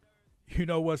 You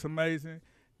know what's amazing?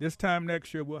 This time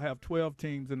next year, we'll have 12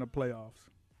 teams in the playoffs.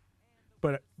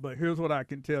 But here's what I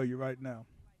can tell you right now.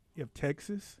 If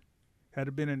Texas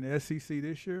had been in the SEC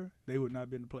this year, they would not have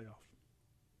been in the playoffs.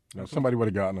 No, somebody would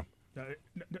have gotten them.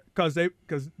 Because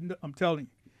I'm telling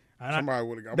you. Somebody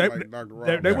would have got them, like Dr.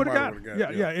 Rob. They would have got them.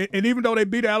 Yeah. And even though they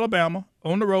beat Alabama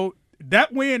on the road,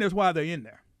 that win is why they're in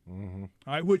there. Mm-hmm.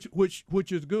 All right,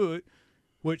 which is good,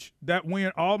 which that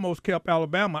win almost kept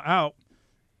Alabama out.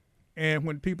 And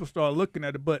when people start looking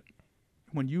at it, but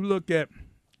when you look at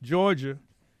Georgia,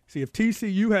 see, if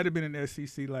TCU had been in the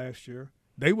SEC last year,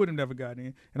 they would have never got in.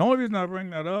 And the only reason I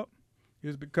bring that up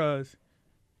is because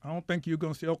I don't think you're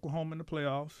going to see Oklahoma in the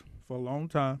playoffs for a long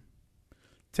time.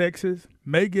 Texas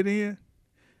may get in,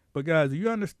 but, guys, do you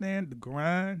understand the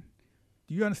grind?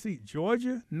 Do you understand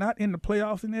Georgia not in the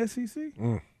playoffs in the SEC?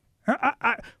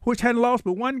 Which hadn't lost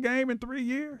but one game in 3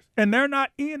 years, and they're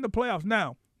not in the playoffs.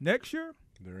 Now, next year,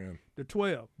 they're in the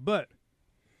 12, but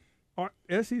our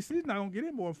SEC is not going to get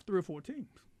in more than 3 or 4 teams.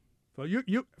 So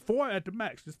you 4 at the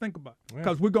max. Just think about it,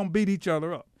 because we're going to beat each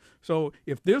other up. So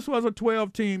if this was a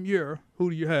 12-team year,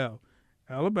 who do you have?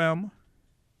 Alabama,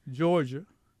 Georgia,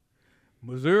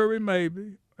 Missouri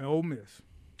maybe, and Ole Miss.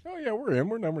 Oh, yeah, we're in.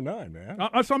 We're number 9, man.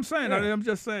 That's what I'm saying. Yeah. I'm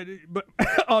just saying. But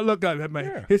oh, look at that, man.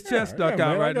 Yeah. His chest stuck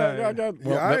out right now.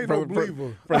 I ain't no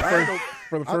believer.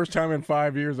 For the first time in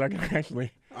 5 years, I can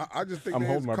actually – I just think they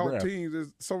have caught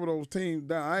teams, some of those teams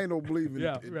down. I ain't no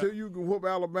believer. Until you can whoop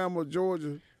Alabama or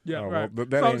Georgia. Yeah, right. Well,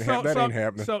 that ain't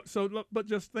happening. So look, but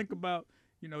just think about,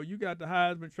 you know, you got the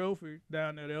Heisman Trophy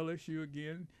down at LSU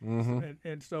again. Mm-hmm.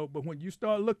 And so, but when you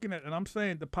start looking at, and I'm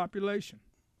saying the population,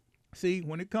 see,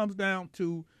 when it comes down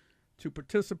to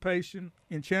participation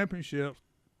in championships,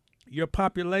 your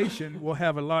population will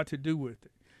have a lot to do with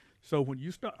it. So when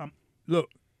you start, look,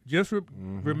 just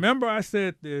remember I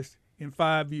said this in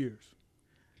 5 years.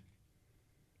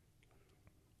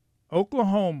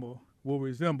 Oklahoma will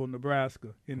resemble Nebraska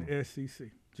in the SEC.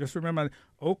 Just remember,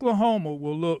 Oklahoma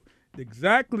will look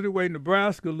exactly the way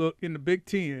Nebraska looked in the Big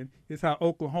Ten is how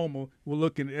Oklahoma will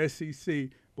look in the SEC.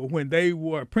 But when they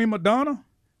were a prima donna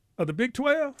of the Big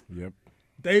 12,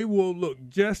 they will look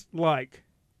just like.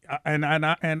 And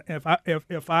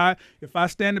if I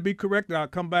stand to be corrected, I'll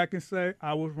come back and say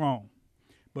I was wrong.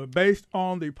 But based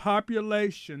on the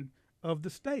population of the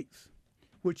states,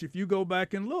 which if you go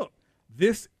back and look,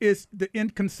 this is the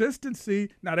inconsistency.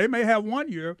 Now, they may have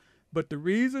 1 year, but the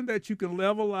reason that you can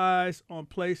levelize on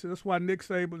places, that's why Nick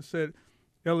Saban said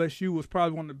LSU was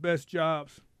probably one of the best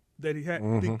jobs that he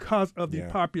had because of the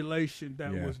population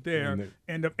that was there.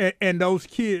 And those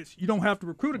kids, you don't have to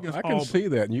recruit against I can Auburn. see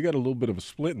that. And you got a little bit of a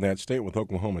split in that state with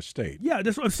Oklahoma State. Yeah,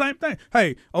 that's the same thing.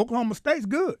 Hey, Oklahoma State's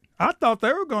good. I thought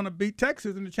they were going to beat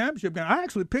Texas in the championship game. I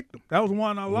actually picked them. That was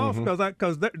one I lost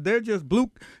because they're just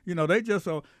blue. You know, they just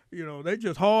they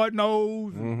just hard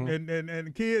nosed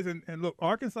and kids. And look,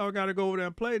 Arkansas got to go over there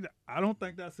and play. I don't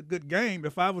think that's a good game.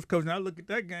 If I was coaching, I look at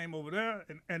that game over there,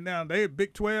 and now they at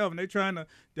Big 12 and they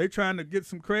trying to get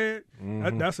some credit.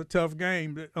 That's a tough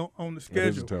game on the schedule. It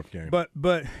is a tough game.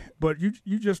 But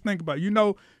you just think about it. You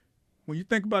know, when you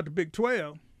think about the Big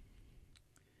 12.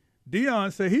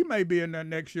 Deion said he may be in there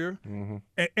next year, and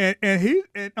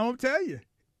I'm gonna tell you,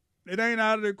 it ain't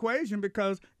out of the equation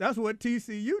because that's what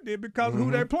TCU did because of who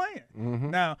they're playing.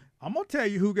 Now I'm gonna tell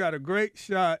you who got a great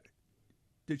shot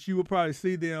that you will probably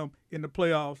see them in the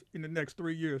playoffs in the next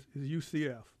 3 years is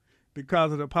UCF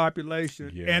because of the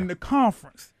population and the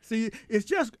conference. See, it's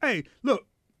just look.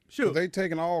 Sure. They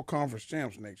taking all conference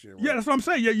champs next year. Right? Yeah, that's what I'm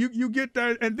saying. Yeah, you get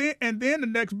there, and then the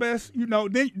next best,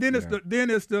 then it's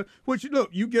the which look,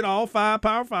 you get all 5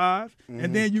 Power 5s,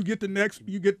 and then you get the next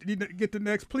the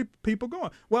next people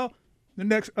going. Well, the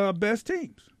next best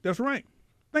teams that's ranked.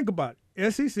 Think about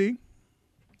it. SEC,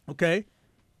 okay.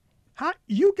 How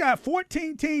you got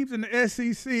 14 teams in the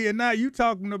SEC, and now you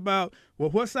talking about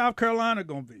what's South Carolina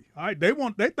gonna be? All right, they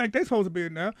think they're supposed to be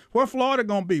in there. Where Florida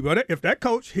gonna be? But if that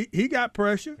coach he got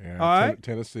pressure, all right.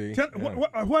 Tennessee,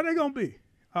 where they gonna be?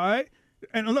 All right,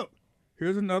 and look,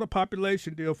 here's another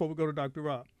population deal before we go to Dr.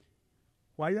 Rob.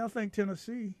 Why y'all think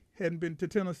Tennessee hadn't been to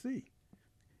Tennessee?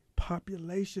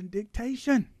 Population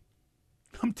dictation.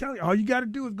 I'm telling you, all you got to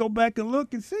do is go back and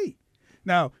look and see.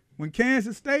 Now, When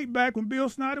Kansas State, back when Bill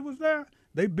Snyder was there,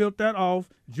 they built that off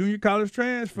junior college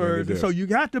transfers. Yeah, and so you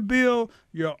got to build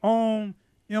your own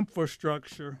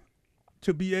infrastructure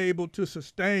to be able to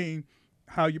sustain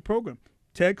how you program.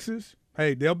 Texas,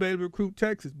 hey, they'll be able to recruit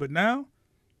Texas. But now,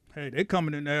 hey, they're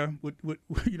coming in there with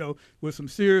with some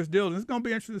serious deals. It's going to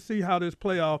be interesting to see how this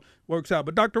playoff works out.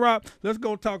 But Dr. Rob, let's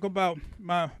go talk about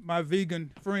my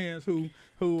vegan friends who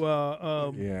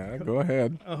yeah, go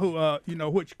ahead.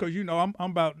 Because I'm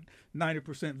about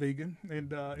 90% vegan,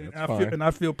 and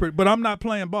I feel pretty. But I'm not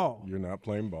playing ball. You're not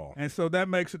playing ball. And so that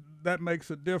makes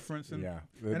a difference. And, yeah,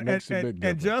 it makes a big difference.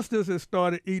 And Justice has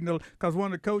started eating because one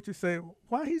of the coaches said,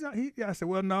 "Why he's?" I said,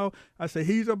 "Well, no." I said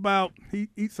he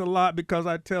eats a lot because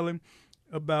I tell him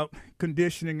about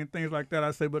conditioning and things like that.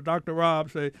 I say, but Dr.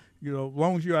 Rob said, as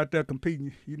long as you're out there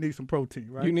competing, you need some protein,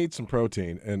 right? You need some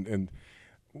protein, and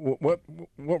what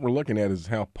we're looking at is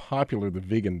how popular the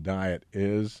vegan diet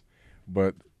is,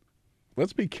 but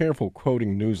let's be careful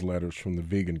quoting newsletters from the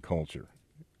vegan culture.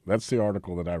 That's the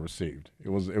article that I received. It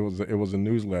was a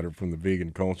newsletter from the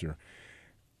vegan culture.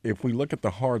 If we look at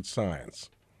the hard science,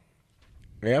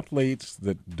 athletes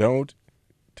that don't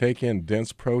take in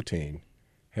dense protein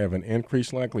have an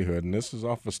increased likelihood, and this is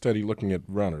off a study looking at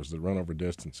runners that run over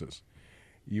distances.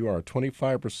 You are a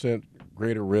 25%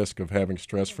 greater risk of having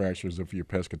stress fractures if you're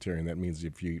pescatarian. That means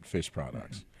if you eat fish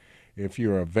products. Mm-hmm. If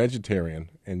you're a vegetarian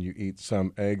and you eat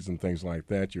some eggs and things like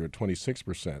that, you're at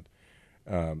 26%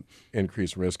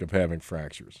 increased risk of having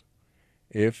fractures.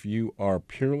 If you are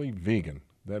purely vegan,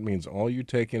 that means all you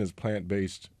take in is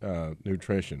plant-based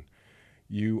nutrition,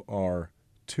 you are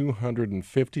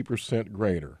 250%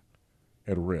 greater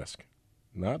at risk.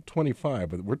 Not 25,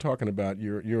 but we're talking about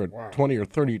you're at 20 or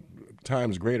 30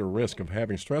 times greater risk of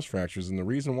having stress fractures. And the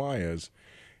reason why is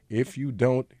if you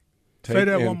don't take Say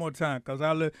that one more time, because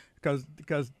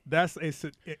that's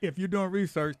if you're doing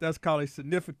research, that's called a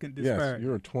significant disparity. Yes,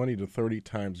 you're 20 to 30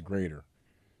 times greater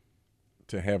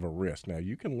to have a risk. Now,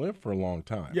 you can live for a long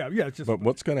time. Yeah. But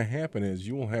what's going to happen is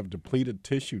you will have depleted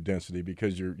tissue density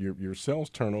because your cells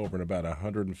turn over in about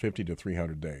 150 to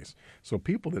 300 days. So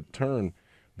people that turn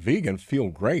vegan feel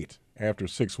great after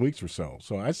 6 weeks or so.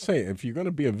 So I say if you're going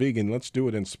to be a vegan, let's do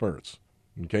it in spurts.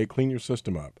 Okay, clean your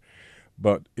system up.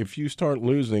 But if you start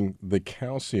losing the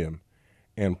calcium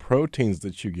and proteins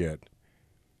that you get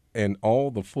and all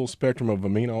the full spectrum of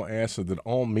amino acid that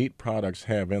all meat products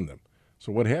have in them.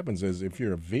 So what happens is if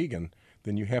you're a vegan,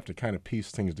 then you have to kind of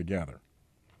piece things together.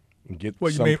 And get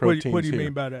some proteins what do you here.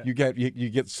 mean by that? You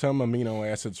get some amino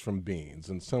acids from beans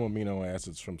and some amino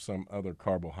acids from some other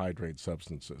carbohydrate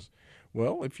substances.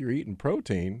 Well, if you're eating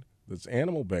protein that's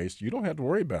animal-based, you don't have to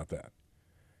worry about that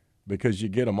because you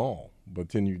get them all. But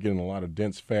then you're getting a lot of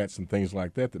dense fats and things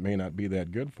like that may not be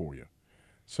that good for you.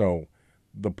 So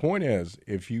the point is,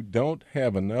 if you don't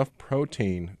have enough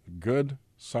protein, good,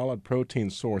 solid protein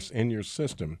source in your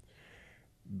system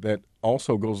that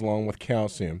also goes along with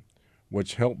calcium,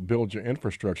 which help build your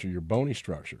infrastructure, your bony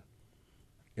structure,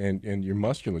 and your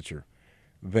musculature,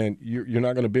 then you're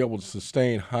not going to be able to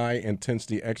sustain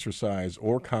high-intensity exercise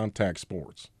or contact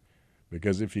sports.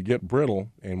 Because if you get brittle,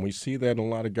 and we see that in a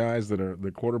lot of guys that are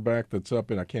the quarterback that's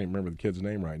up in, I can't remember the kid's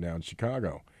name right now, in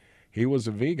Chicago, he was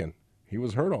a vegan. He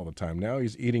was hurt all the time. Now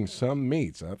he's eating some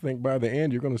meats. I think by the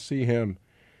end you're going to see him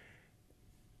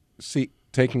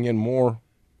taking in more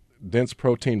dense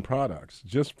protein products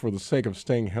just for the sake of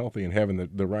staying healthy and having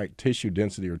the right tissue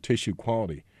density or tissue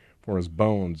quality for his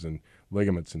bones and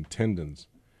ligaments and tendons.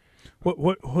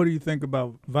 What do you think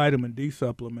about vitamin D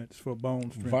supplements for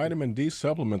bone strength? Vitamin D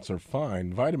supplements are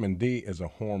fine. Vitamin D is a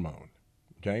hormone,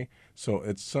 okay? So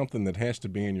it's something that has to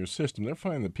be in your system. They're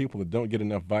finding that people that don't get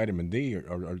enough vitamin D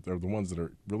are the ones that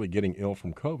are really getting ill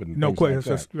from COVID and things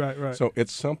like that. Right. So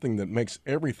it's something that makes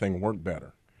everything work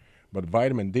better. But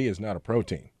vitamin D is not a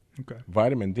protein. Okay.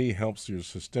 Vitamin D helps your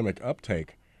systemic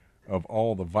uptake of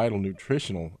all the vital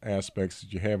nutritional aspects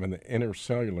that you have in the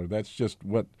intercellular. That's just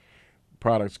what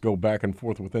products go back and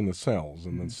forth within the cells,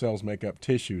 and the cells make up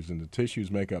tissues, and the tissues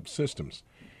make up systems.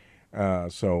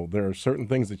 So there are certain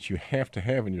things that you have to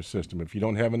have in your system. If you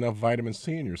don't have enough vitamin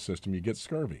C in your system, you get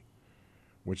scurvy,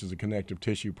 which is a connective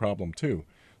tissue problem too.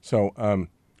 So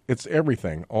it's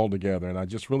everything altogether, and I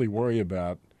just really worry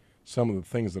about some of the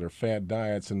things that are fad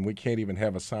diets, and we can't even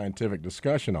have a scientific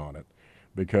discussion on it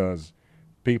because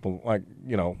people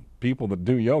people that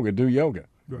do yoga.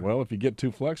 Right. Well, if you get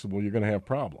too flexible, you're going to have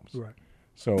problems. Right.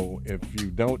 So if you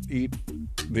don't eat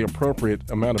the appropriate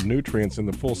amount of nutrients in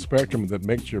the full spectrum that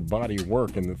makes your body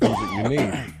work and the things that you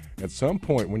need, at some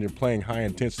point when you're playing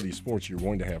high-intensity sports, you're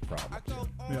going to have problems.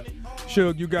 Yeah.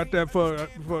 Shug, you got that for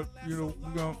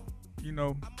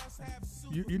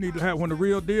you need to have, when the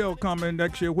real deal come in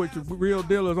next year, which the real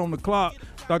deal is on the clock,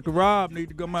 Dr. Rob need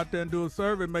to come out there and do a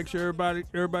survey, make sure everybody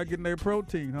getting their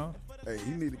protein, huh? Hey,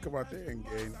 he need to come out there and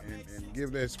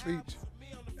give that speech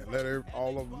and let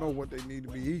all of them know what they need to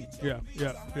be eating. Yeah,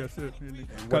 that's it.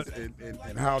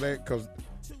 And how that, because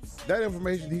that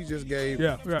information he just gave,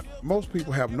 most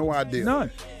people have no idea.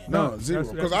 None, zero.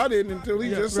 Because I didn't until he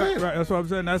just said it. Right, that's what I'm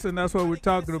saying. That's what we're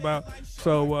talking about.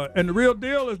 So, and the real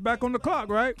deal is back on the clock,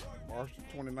 right? March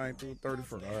 29th through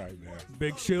 31st. All right, man.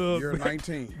 Big Shug. You're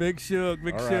 19. Big Shug.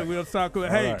 Right. We'll talk.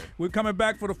 Hey, we're coming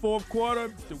back for the fourth quarter.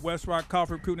 The Westrock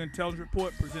Coffee Recruiting Intelligence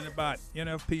Report presented by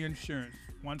NFP Insurance.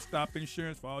 One-stop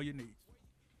insurance for all your needs.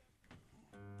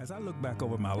 As I look back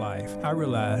over my life, I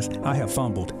realized I have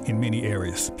fumbled in many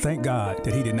areas. Thank God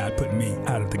that he did not put me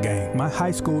out of the game. My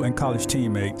high school and college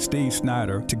teammate, Steve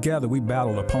Snyder, together we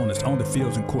battled opponents on the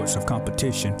fields and courts of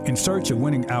competition in search of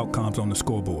winning outcomes on the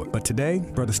scoreboard. But today,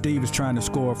 Brother Steve is trying to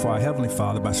score for our Heavenly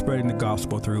Father by spreading the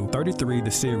gospel through 33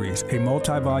 The Series, a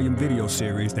multi-volume video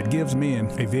series that gives men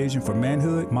a vision for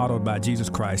manhood modeled by Jesus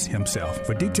Christ himself.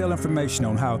 For detailed information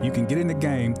on how you can get in the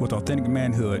game with authentic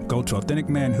manhood, go to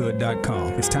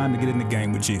authenticmanhood.com. It's time to get in the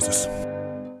game with Jesus.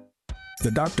 The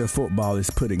Doctor of Football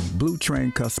is putting Blue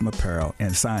Train custom apparel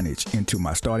and signage into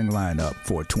my starting lineup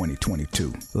for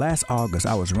 2022. Last August,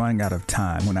 I was running out of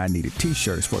time when I needed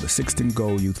t-shirts for the 16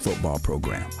 Goal Youth Football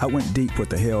program. I went deep with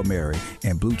the Hail Mary,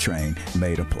 and Blue Train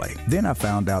made a play. Then I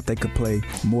found out they could play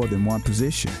more than one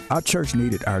position. Our church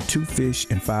needed our 2 fish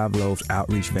and 5 loaves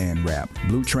outreach van wrap.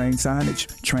 Blue Train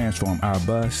signage, transform our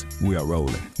bus, we are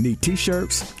rolling. Need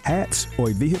t-shirts, hats, or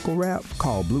a vehicle wrap?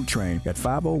 Call Blue Train at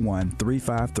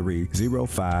 501-353-0556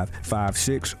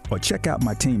 or check out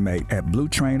my teammate at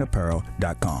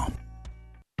bluetrainapparel.com.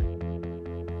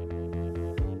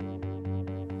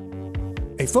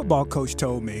 A football coach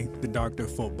told me, the Doctor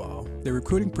of Football, the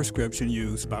recruiting prescription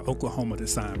used by Oklahoma to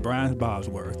sign Brian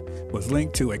Bosworth was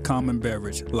linked to a common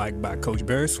beverage liked by Coach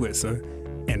Barry Switzer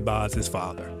and Bos's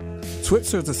father.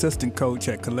 Switzer's assistant coach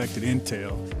had collected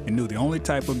intel and knew the only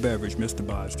type of beverage Mr.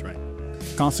 Bos drank.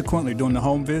 Consequently, during the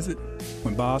home visit,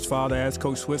 when Bos's father asked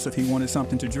Coach Switzer if he wanted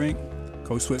something to drink,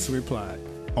 Coach Switzer replied,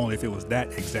 only if it was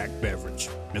that exact beverage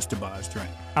Mr. Bos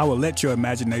drank. I will let your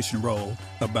imagination roll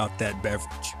about that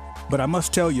beverage. But I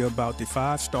must tell you about the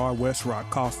 5-star Westrock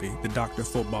coffee the Doctor of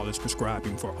Football is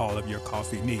prescribing for all of your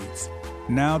coffee needs.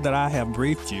 Now that I have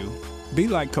briefed you, be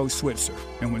like Coach Switzer,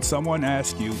 and when someone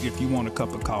asks you if you want a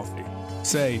cup of coffee,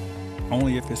 say,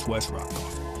 only if it's Westrock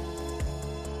coffee.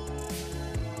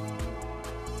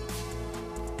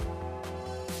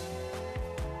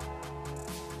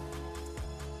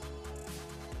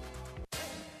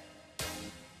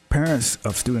 Parents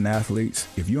of student athletes,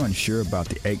 if you're unsure about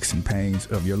the aches and pains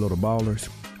of your little ballers,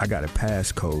 I got a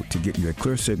passcode to get you a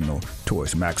clear signal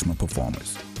towards maximum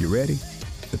performance. You ready?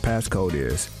 The passcode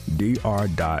is DR.ROB.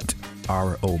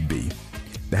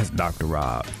 That's Dr.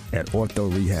 Rob at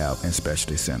Ortho Rehab and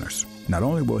Specialty Centers. Not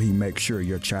only will he make sure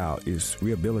your child is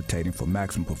rehabilitating for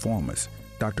maximum performance,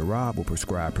 Dr. Rob will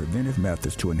prescribe preventive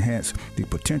methods to enhance the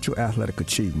potential athletic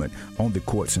achievement on the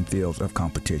courts and fields of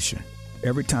competition.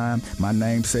 Every time my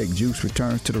namesake Juice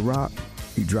returns to the Rock,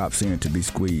 he drops in to be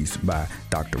squeezed by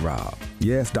Dr. Rob.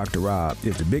 Yes, Dr. Rob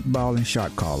is the big ball and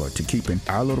shot caller to keeping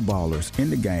our little ballers in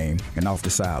the game and off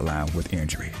the sideline with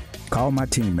injury. Call my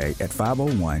teammate at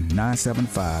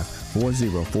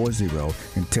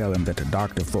 501-975-4040 and tell him that the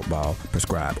Doctor of Football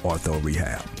prescribed Ortho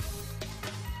Rehab.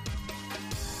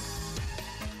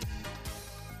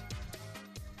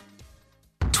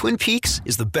 Twin Peaks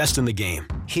is the best in the game.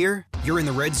 Here, you're in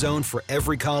the red zone for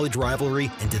every college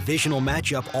rivalry and divisional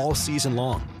matchup all season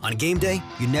long. On game day,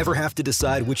 you never have to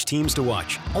decide which teams to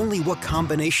watch, only what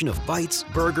combination of bites,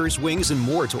 burgers, wings, and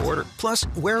more to order. Plus,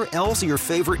 where else are your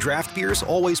favorite draft beers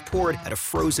always poured at a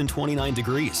frozen 29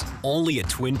 degrees? Only at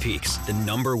Twin Peaks, the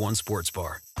 #1 sports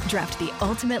bar. Draft the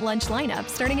ultimate lunch lineup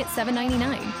starting at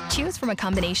 $7.99. Choose from a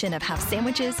combination of half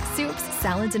sandwiches, soups,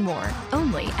 salads, and more.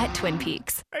 Only at Twin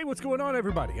Peaks. Hey, what's going on,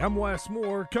 everybody? I'm Wes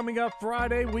Moore. Coming up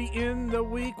Friday, we end the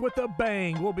week with a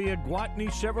bang. We'll be at Gwatney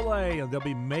Chevrolet, and they'll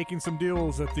be making some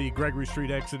deals at the Gregory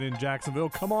Street exit in Jacksonville.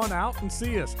 Come on out and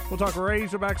see us. We'll talk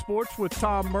Razorback sports with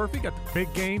Tom Murphy. Got the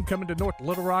big game coming to North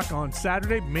Little Rock on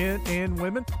Saturday, men and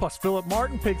women, plus Philip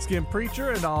Martin, Pigskin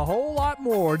Preacher, and a whole lot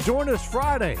more. Join us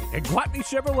Friday at Gwatney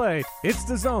Chevrolet. It's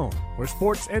the zone where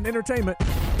sports and entertainment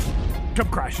come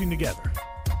crashing together.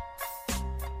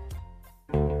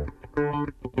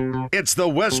 It's the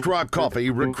Westrock Coffee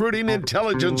Recruiting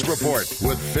Intelligence Report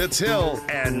with Fitz Hill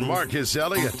and Marcus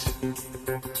Elliott.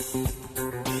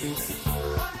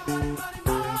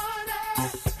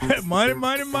 Money.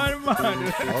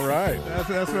 All right.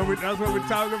 That's what we're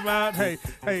talking about. Hey,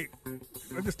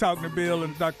 I'm just talking to Bill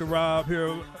and Dr. Rob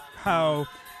here how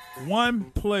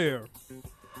one player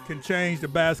can change the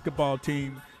basketball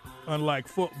team, unlike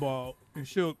football. And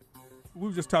Shook, we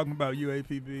were just talking about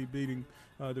UAPB beating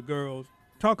the girls.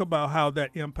 Talk about how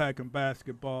that impact in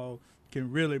basketball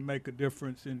can really make a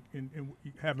difference in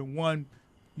having one.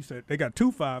 You said they got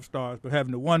 2 5-stars, but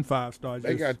having the 1 5-star.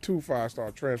 They got 2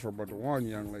 5-star transfer, but the one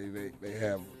young lady they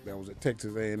have that was at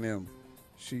Texas A&M,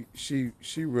 she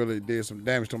really did some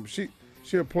damage to them. She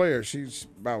a player. She's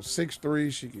about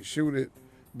 6'3". She can shoot it,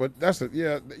 but that's the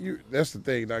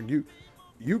thing. Like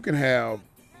you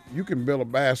can build a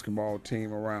basketball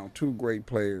team around 2 great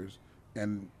players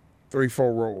and 3-4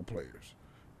 role players,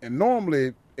 and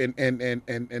normally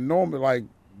normally like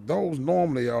those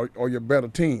normally are your better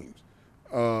teams.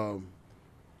 And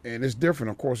it's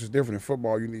different. Of course, it's different in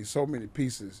football. You need so many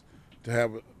pieces to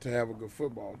have a good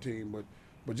football team.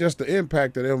 But just the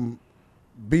impact of them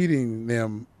beating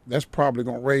them, that's probably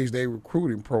gonna raise their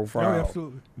recruiting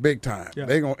profile big time. Yeah.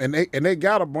 They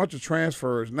got a bunch of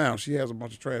transfers now. She has a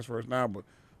bunch of transfers now, but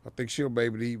I think she'll be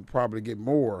able to even probably get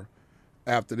more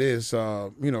after this.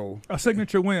 A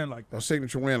signature win like that. A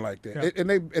signature win like that. Yeah. And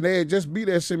they had just beat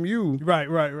SMU right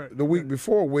the week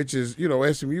before, which is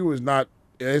SMU is not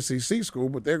an SEC school,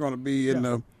 but they're going to be in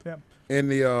the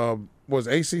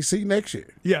ACC next year.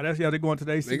 Yeah, they're going to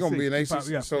the ACC. They're going to be in ACC.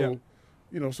 Yeah, so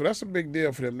so that's a big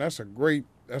deal for them. That's a great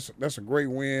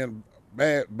win.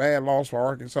 Bad loss for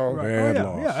Arkansas. Right.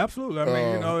 Yeah, absolutely. I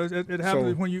mean, it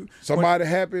happens when you somebody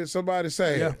happy, somebody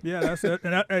sad. Yeah, that's it.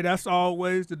 And that's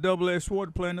always the double-edged sword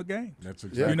to playing the game. That's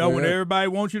exactly when everybody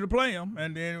wants you to play them,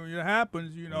 and then when it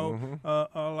happens,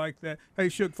 like that. Hey,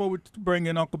 Shook, before we bring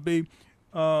in Uncle B,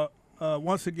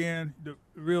 once again, the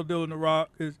Real Deal in the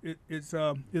Rock it's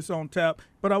on tap.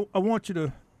 But I want you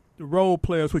to. The role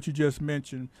players, which you just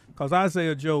mentioned, because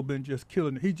Isaiah Joe been just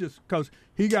killing it. Because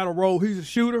he got a role. He's a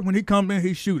shooter. When he come in,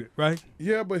 he shoot it, right?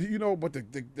 Yeah, but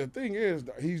the thing is,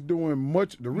 he's doing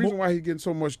much. The reason why he's getting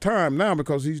so much time now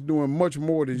because he's doing much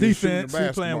more than just shooting the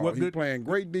basketball. He's playing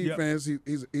great defense. Yep.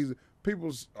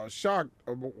 People are shocked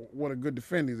of what a good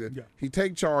defender he is. Yeah. He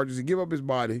take charges. He give up his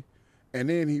body, and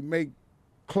then he make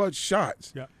clutch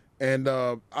shots. Yeah. And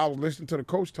I was listening to the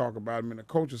coach talk about him, and the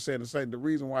coach was saying the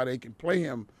reason why they can play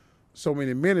him so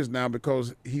many minutes now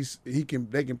because they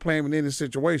can play him in any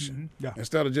situation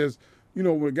instead of just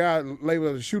when a guy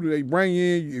labeled as a shooter they bring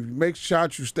you in, if you make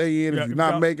shots you stay in, if you're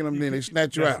not making them then they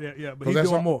snatch you out. Yeah, but he's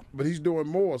doing more. But he's doing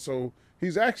more, so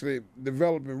he's actually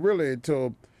developing really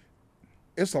until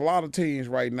it's a lot of teams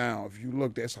right now. If you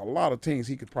look, there's a lot of teams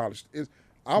he could probably.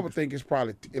 I would think it's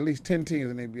probably at least 10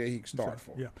 teams in the NBA he could start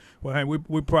for. Yeah. Well, hey,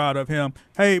 we're proud of him.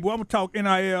 Hey, I'm gonna talk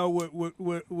NIL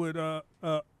with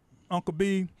Uncle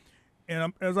B. And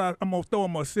I'm going to throw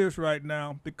him a assist right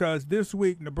now because this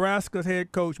week Nebraska's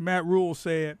head coach Matt Rule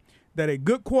said that a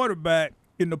good quarterback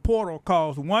in the portal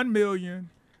costs $1 million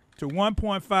to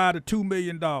 $1.5 to $2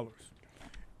 million.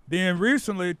 Then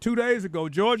recently, 2 days ago,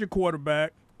 Georgia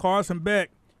quarterback Carson Beck,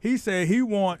 he said he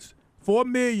wants $4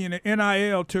 million in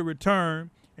NIL to return,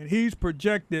 and he's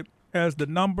projected as the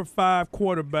number 5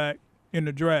 quarterback in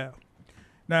the draft.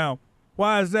 Now,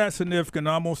 why is that significant?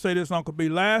 I'm going to say this, Uncle B.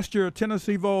 Last year,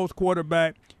 Tennessee Vols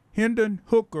quarterback Hendon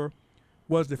Hooker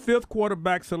was the 5th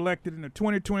quarterback selected in the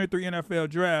 2023 NFL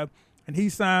Draft, and he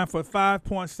signed for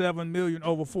 $5.7 million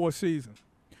over 4 seasons.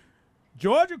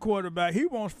 Georgia quarterback, he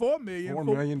wants $4 million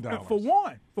for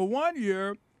 1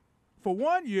 year. For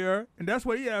 1 year, and that's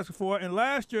what he asked for. And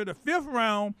last year, the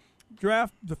 5th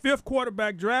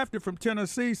quarterback drafted from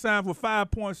Tennessee signed for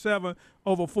 $5.7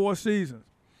 over 4 seasons.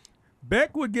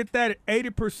 Beck would get that at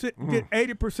 80%. Get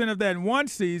 80% of that in 1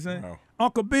 season. Wow.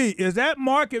 Uncle B, is that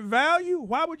market value?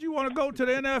 Why would you want to go to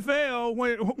the NFL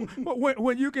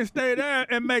when you can stay there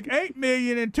and make $8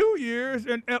 million in 2 years,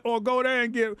 or go there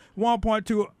and get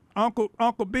 1.2?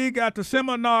 Uncle B got the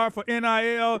seminar for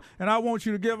NIL, and I want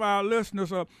you to give our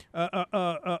listeners a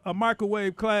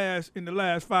microwave class in the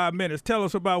last 5 minutes. Tell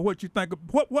us about what you think.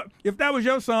 What if that was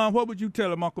your son? What would you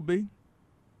tell him, Uncle B?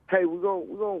 Hey, we're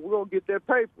gonna get that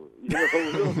paper.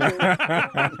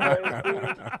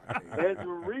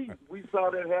 Andrew Reed, we saw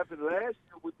that happen last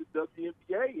year with the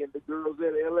WNBA and the girls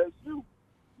at LSU.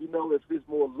 If it's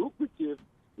more lucrative,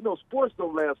 sports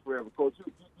don't last forever. Coach,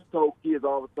 you told kids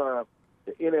all the time,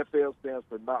 the NFL stands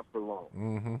for not for long.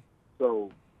 Mm-hmm.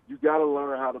 So you got to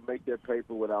learn how to make that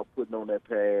paper without putting on that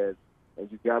pad,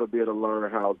 and you got to be able to learn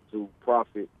how to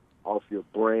profit off your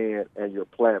brand and your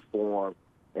platform.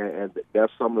 And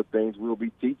that's some of the things we'll be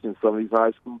teaching some of these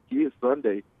high school kids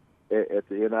Sunday at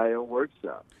the NIL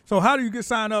workshop. So how do you get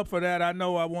signed up for that? I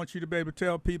know I want you to be able to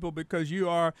tell people, because you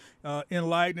are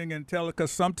enlightening and tell it,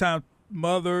 because sometimes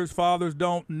mothers, fathers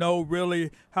don't know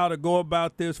really how to go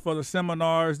about this for the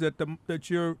seminars that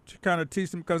you're kind of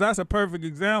teaching, because that's a perfect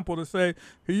example to say,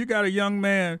 here you got a young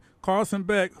man, Carson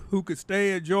Beck, who could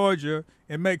stay at Georgia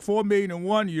and make $4 million in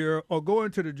 1 year, or go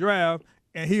into the draft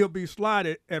and he'll be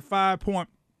slotted at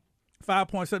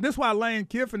 5.7. This is why Lane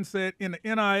Kiffin said in the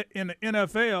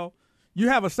NFL, you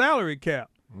have a salary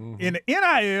cap. Mm-hmm. In the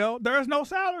NIL, there is no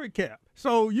salary cap.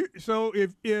 So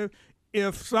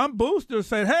if some booster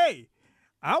said, hey,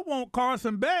 I want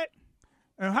Carson Beck,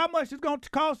 and how much it's going to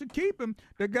cost to keep him,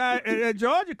 the guy at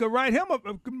Georgia could write him up,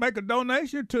 make a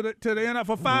donation to the NFL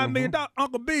for $5 million.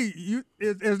 Uncle B,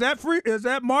 is that free? Is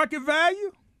that market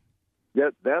value?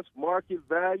 That's market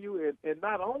value, and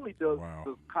not only does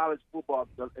college football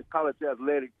and college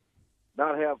athletics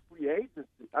not have free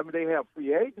agency. I mean, they have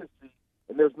free agency,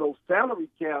 and there's no salary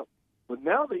cap. But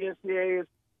now the NCAA is,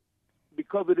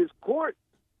 because of this court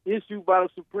issued by the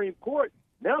Supreme Court,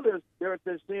 now they're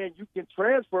saying you can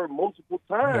transfer multiple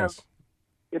times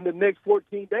in the next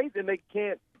 14 days, and they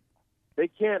can't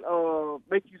make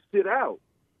you sit out.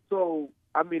 So,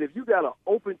 I mean, if you got an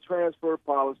open transfer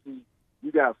policy,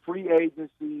 you got free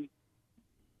agency,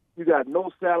 you got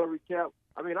no salary cap.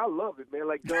 I mean, I love it, man.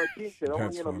 Like Don King said,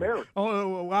 only in America.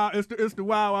 Oh, wow. It's the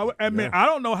wow. I mean, I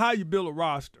don't know how you build a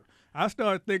roster. I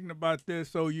started thinking about this.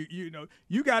 So, you know,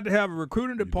 you got to have a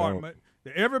recruiting department.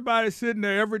 Everybody's sitting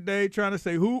there every day trying to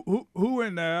say who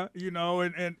in there, you know,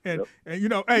 and you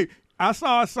know, hey, I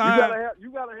saw a sign.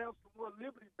 You gotta have some more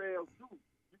Liberty Bells too.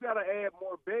 You gotta add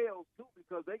more bells too,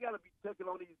 because they gotta be checking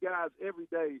on these guys every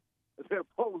day at their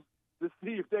post to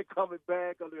see if they're coming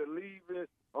back or they're leaving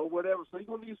or whatever. So you're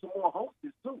gonna need some more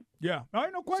hostess too. Yeah, all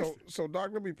right, no question. So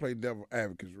Doc, let me play devil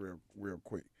advocates real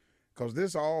quick, because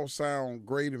this all sound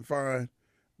great and fine.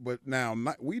 But now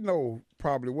we know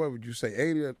probably, what would you say,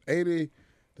 80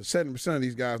 to 70% of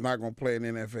these guys not going to play in the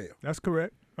NFL. That's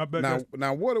correct. I bet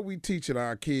now, what are we teaching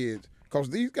our kids? Because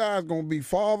these guys going to be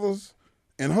fathers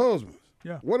and husbands.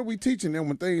 Yeah. What are we teaching them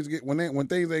when things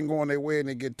ain't going their way and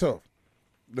they get tough?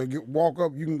 They walk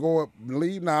up, you can go up and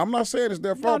leave. Now, I'm not saying it's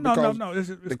their fault, because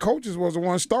the coaches was the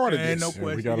one started this. No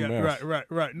question. We got a mess.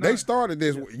 Right. They started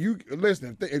this. You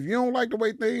listen. If you don't like the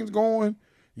way things going,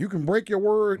 you can break your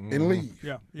word and leave.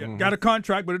 Yeah. Mm-hmm. Got a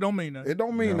contract, but it don't mean nothing. It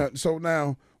don't mean nothing. So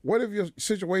now, what if your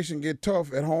situation get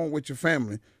tough at home with your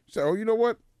family? So, oh, you know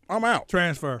what? I'm out.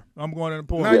 Transfer. I'm going in the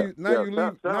portal. Now you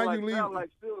leave. Sound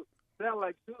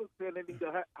like Phil said they need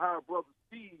to hire Brother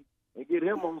Steve and get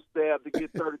him on staff to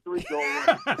get 33 going.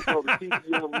 So to teach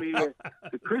young men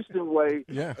the Christian way.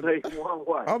 Yeah. They one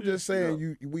way. I'm just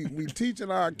saying, we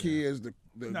teaching our kids to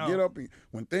get up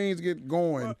when things get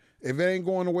going. If it ain't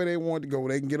going the way they want to go,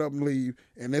 they can get up and leave.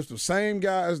 And it's the same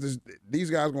guys. These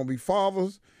guys going to be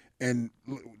fathers. And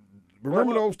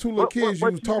remember those two little kids you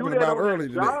was talking about earlier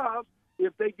today.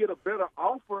 If they get a better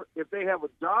offer, if they have a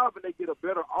job and they get a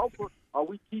better offer, are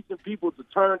we teaching people to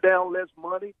turn down less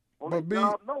money on a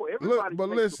job? No, everybody. But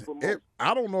listen,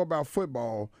 I don't know about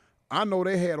football. I know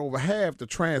they had over half the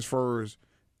transfers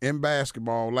in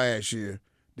basketball last year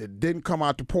that didn't come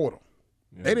out the portal.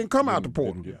 Yeah, they didn't come out the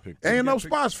portal. Ain't no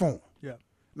spots for them. Yeah.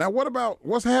 Now,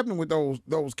 what's happening with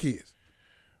those kids?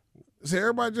 See,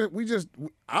 everybody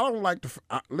I don't like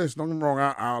listen, don't get me wrong.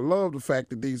 I love the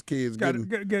fact that these kids getting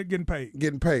paid.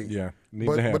 Getting paid. Yeah.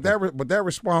 But that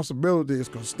responsibility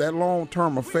that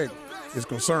long-term effect is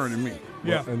concerning me.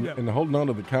 Yeah. And holding on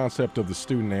to the concept of the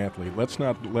student athlete, let's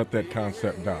not let that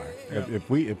concept die. Yeah. If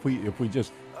we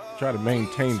just try to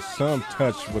maintain some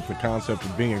touch with the concept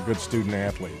of being a good student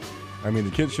athlete, I mean,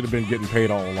 the kids should have been getting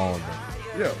paid all along.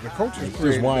 Yeah, the coaches. It's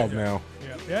just wild now.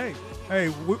 Yeah. Hey,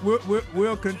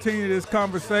 we'll continue this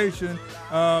conversation.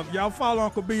 Y'all follow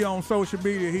Uncle B on social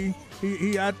media.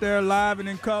 He out there live and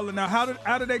in color. Now,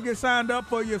 how did they get signed up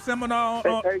for your seminar?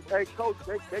 Hey, Coach,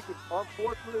 they can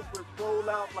unfortunately scroll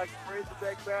out like a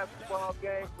Razorback basketball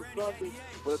game for Sunday,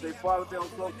 but if they follow me on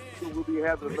social media, we'll be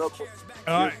having another.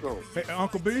 All right. Hey,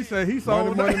 Uncle B said he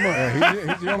sold money.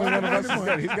 He's the only one of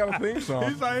us. He's got a theme song.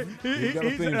 He's got a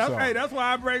theme song. Hey, that's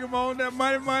why I bring him on that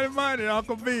money.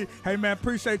 Uncle B. Hey, man,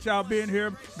 appreciate y'all being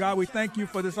here. God, we thank you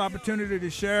for this opportunity to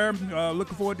share.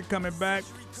 Looking forward to coming back.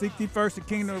 Seek ye first the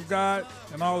kingdom of God,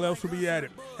 and all else will be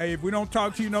added. Hey, if we don't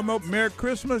talk to you no more, Merry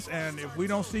Christmas. And if we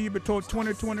don't see you before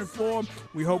 2024,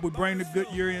 we hope we bring the good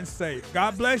year in safe.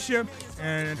 God bless you.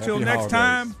 And until next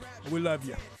time, we love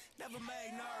you.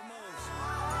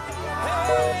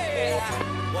 Hey,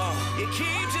 you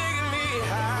keep taking me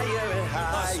higher and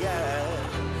higher.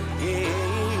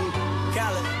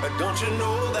 Yeah, But don't you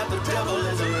know that the devil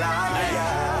is a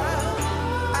liar?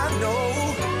 I know.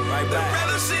 Right back. They'd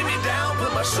rather see me down,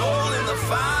 put my soul in the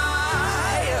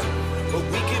fire. But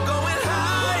we keep going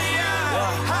higher,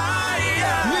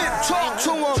 higher. Nick, talk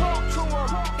to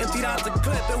him. Emptied out the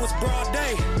clip, it was broad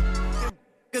day.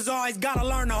 Niggas always gotta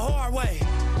learn the hard way.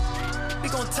 We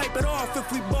gon' tape it off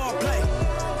if we ball play.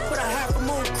 Put a half a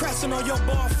moon crescent on your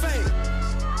ball fade.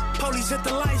 Police hit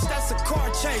the lights, that's a car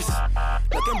chase.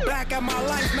 Looking back at my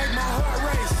life, make my heart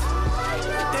race.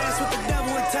 Dance with the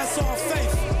devil and test all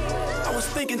faith. I was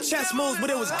thinking chess moves, but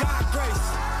it was God grace.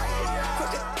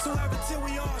 Quick it to till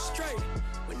we all straight.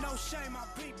 With no shame, I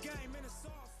peep game.